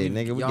 Hell yeah,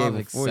 nigga. We gave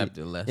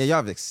accepted less. Yeah, y'all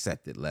have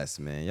accepted less,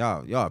 man.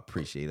 Y'all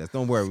appreciate us.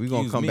 Don't worry. We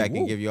gonna come back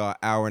and give y'all an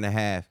hour and a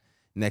half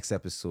next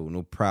episode.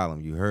 No problem.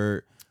 You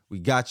heard? We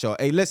got y'all.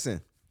 Hey,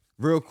 listen.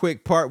 Real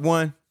quick, part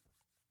one.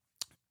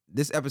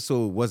 This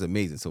episode was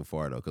amazing so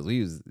far though, because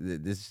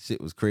this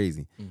shit was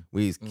crazy.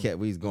 We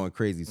was going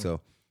crazy.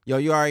 So, yo,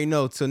 you already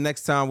know. Till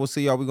next time, we'll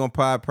see y'all. We gonna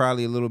pod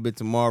probably a little bit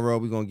tomorrow.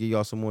 We gonna give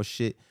y'all some more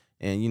shit,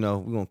 and you know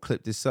we gonna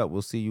clip this up.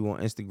 We'll see you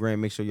on Instagram.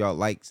 Make sure y'all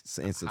like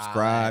and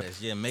subscribe.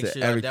 Yeah, make sure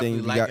y'all everything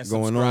we like got and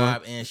going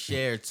subscribe on. and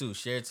share too.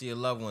 Share it to your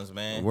loved ones,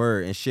 man.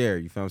 Word and share.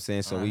 You feel what I'm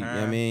saying? So we, you know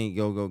what I mean,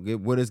 go get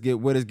with us. Get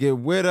with us. You know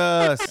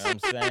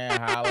what I'm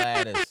saying, holla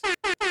at us.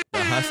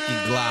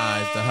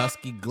 The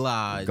Husky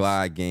glides.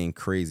 Glide game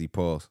crazy.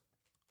 Pause.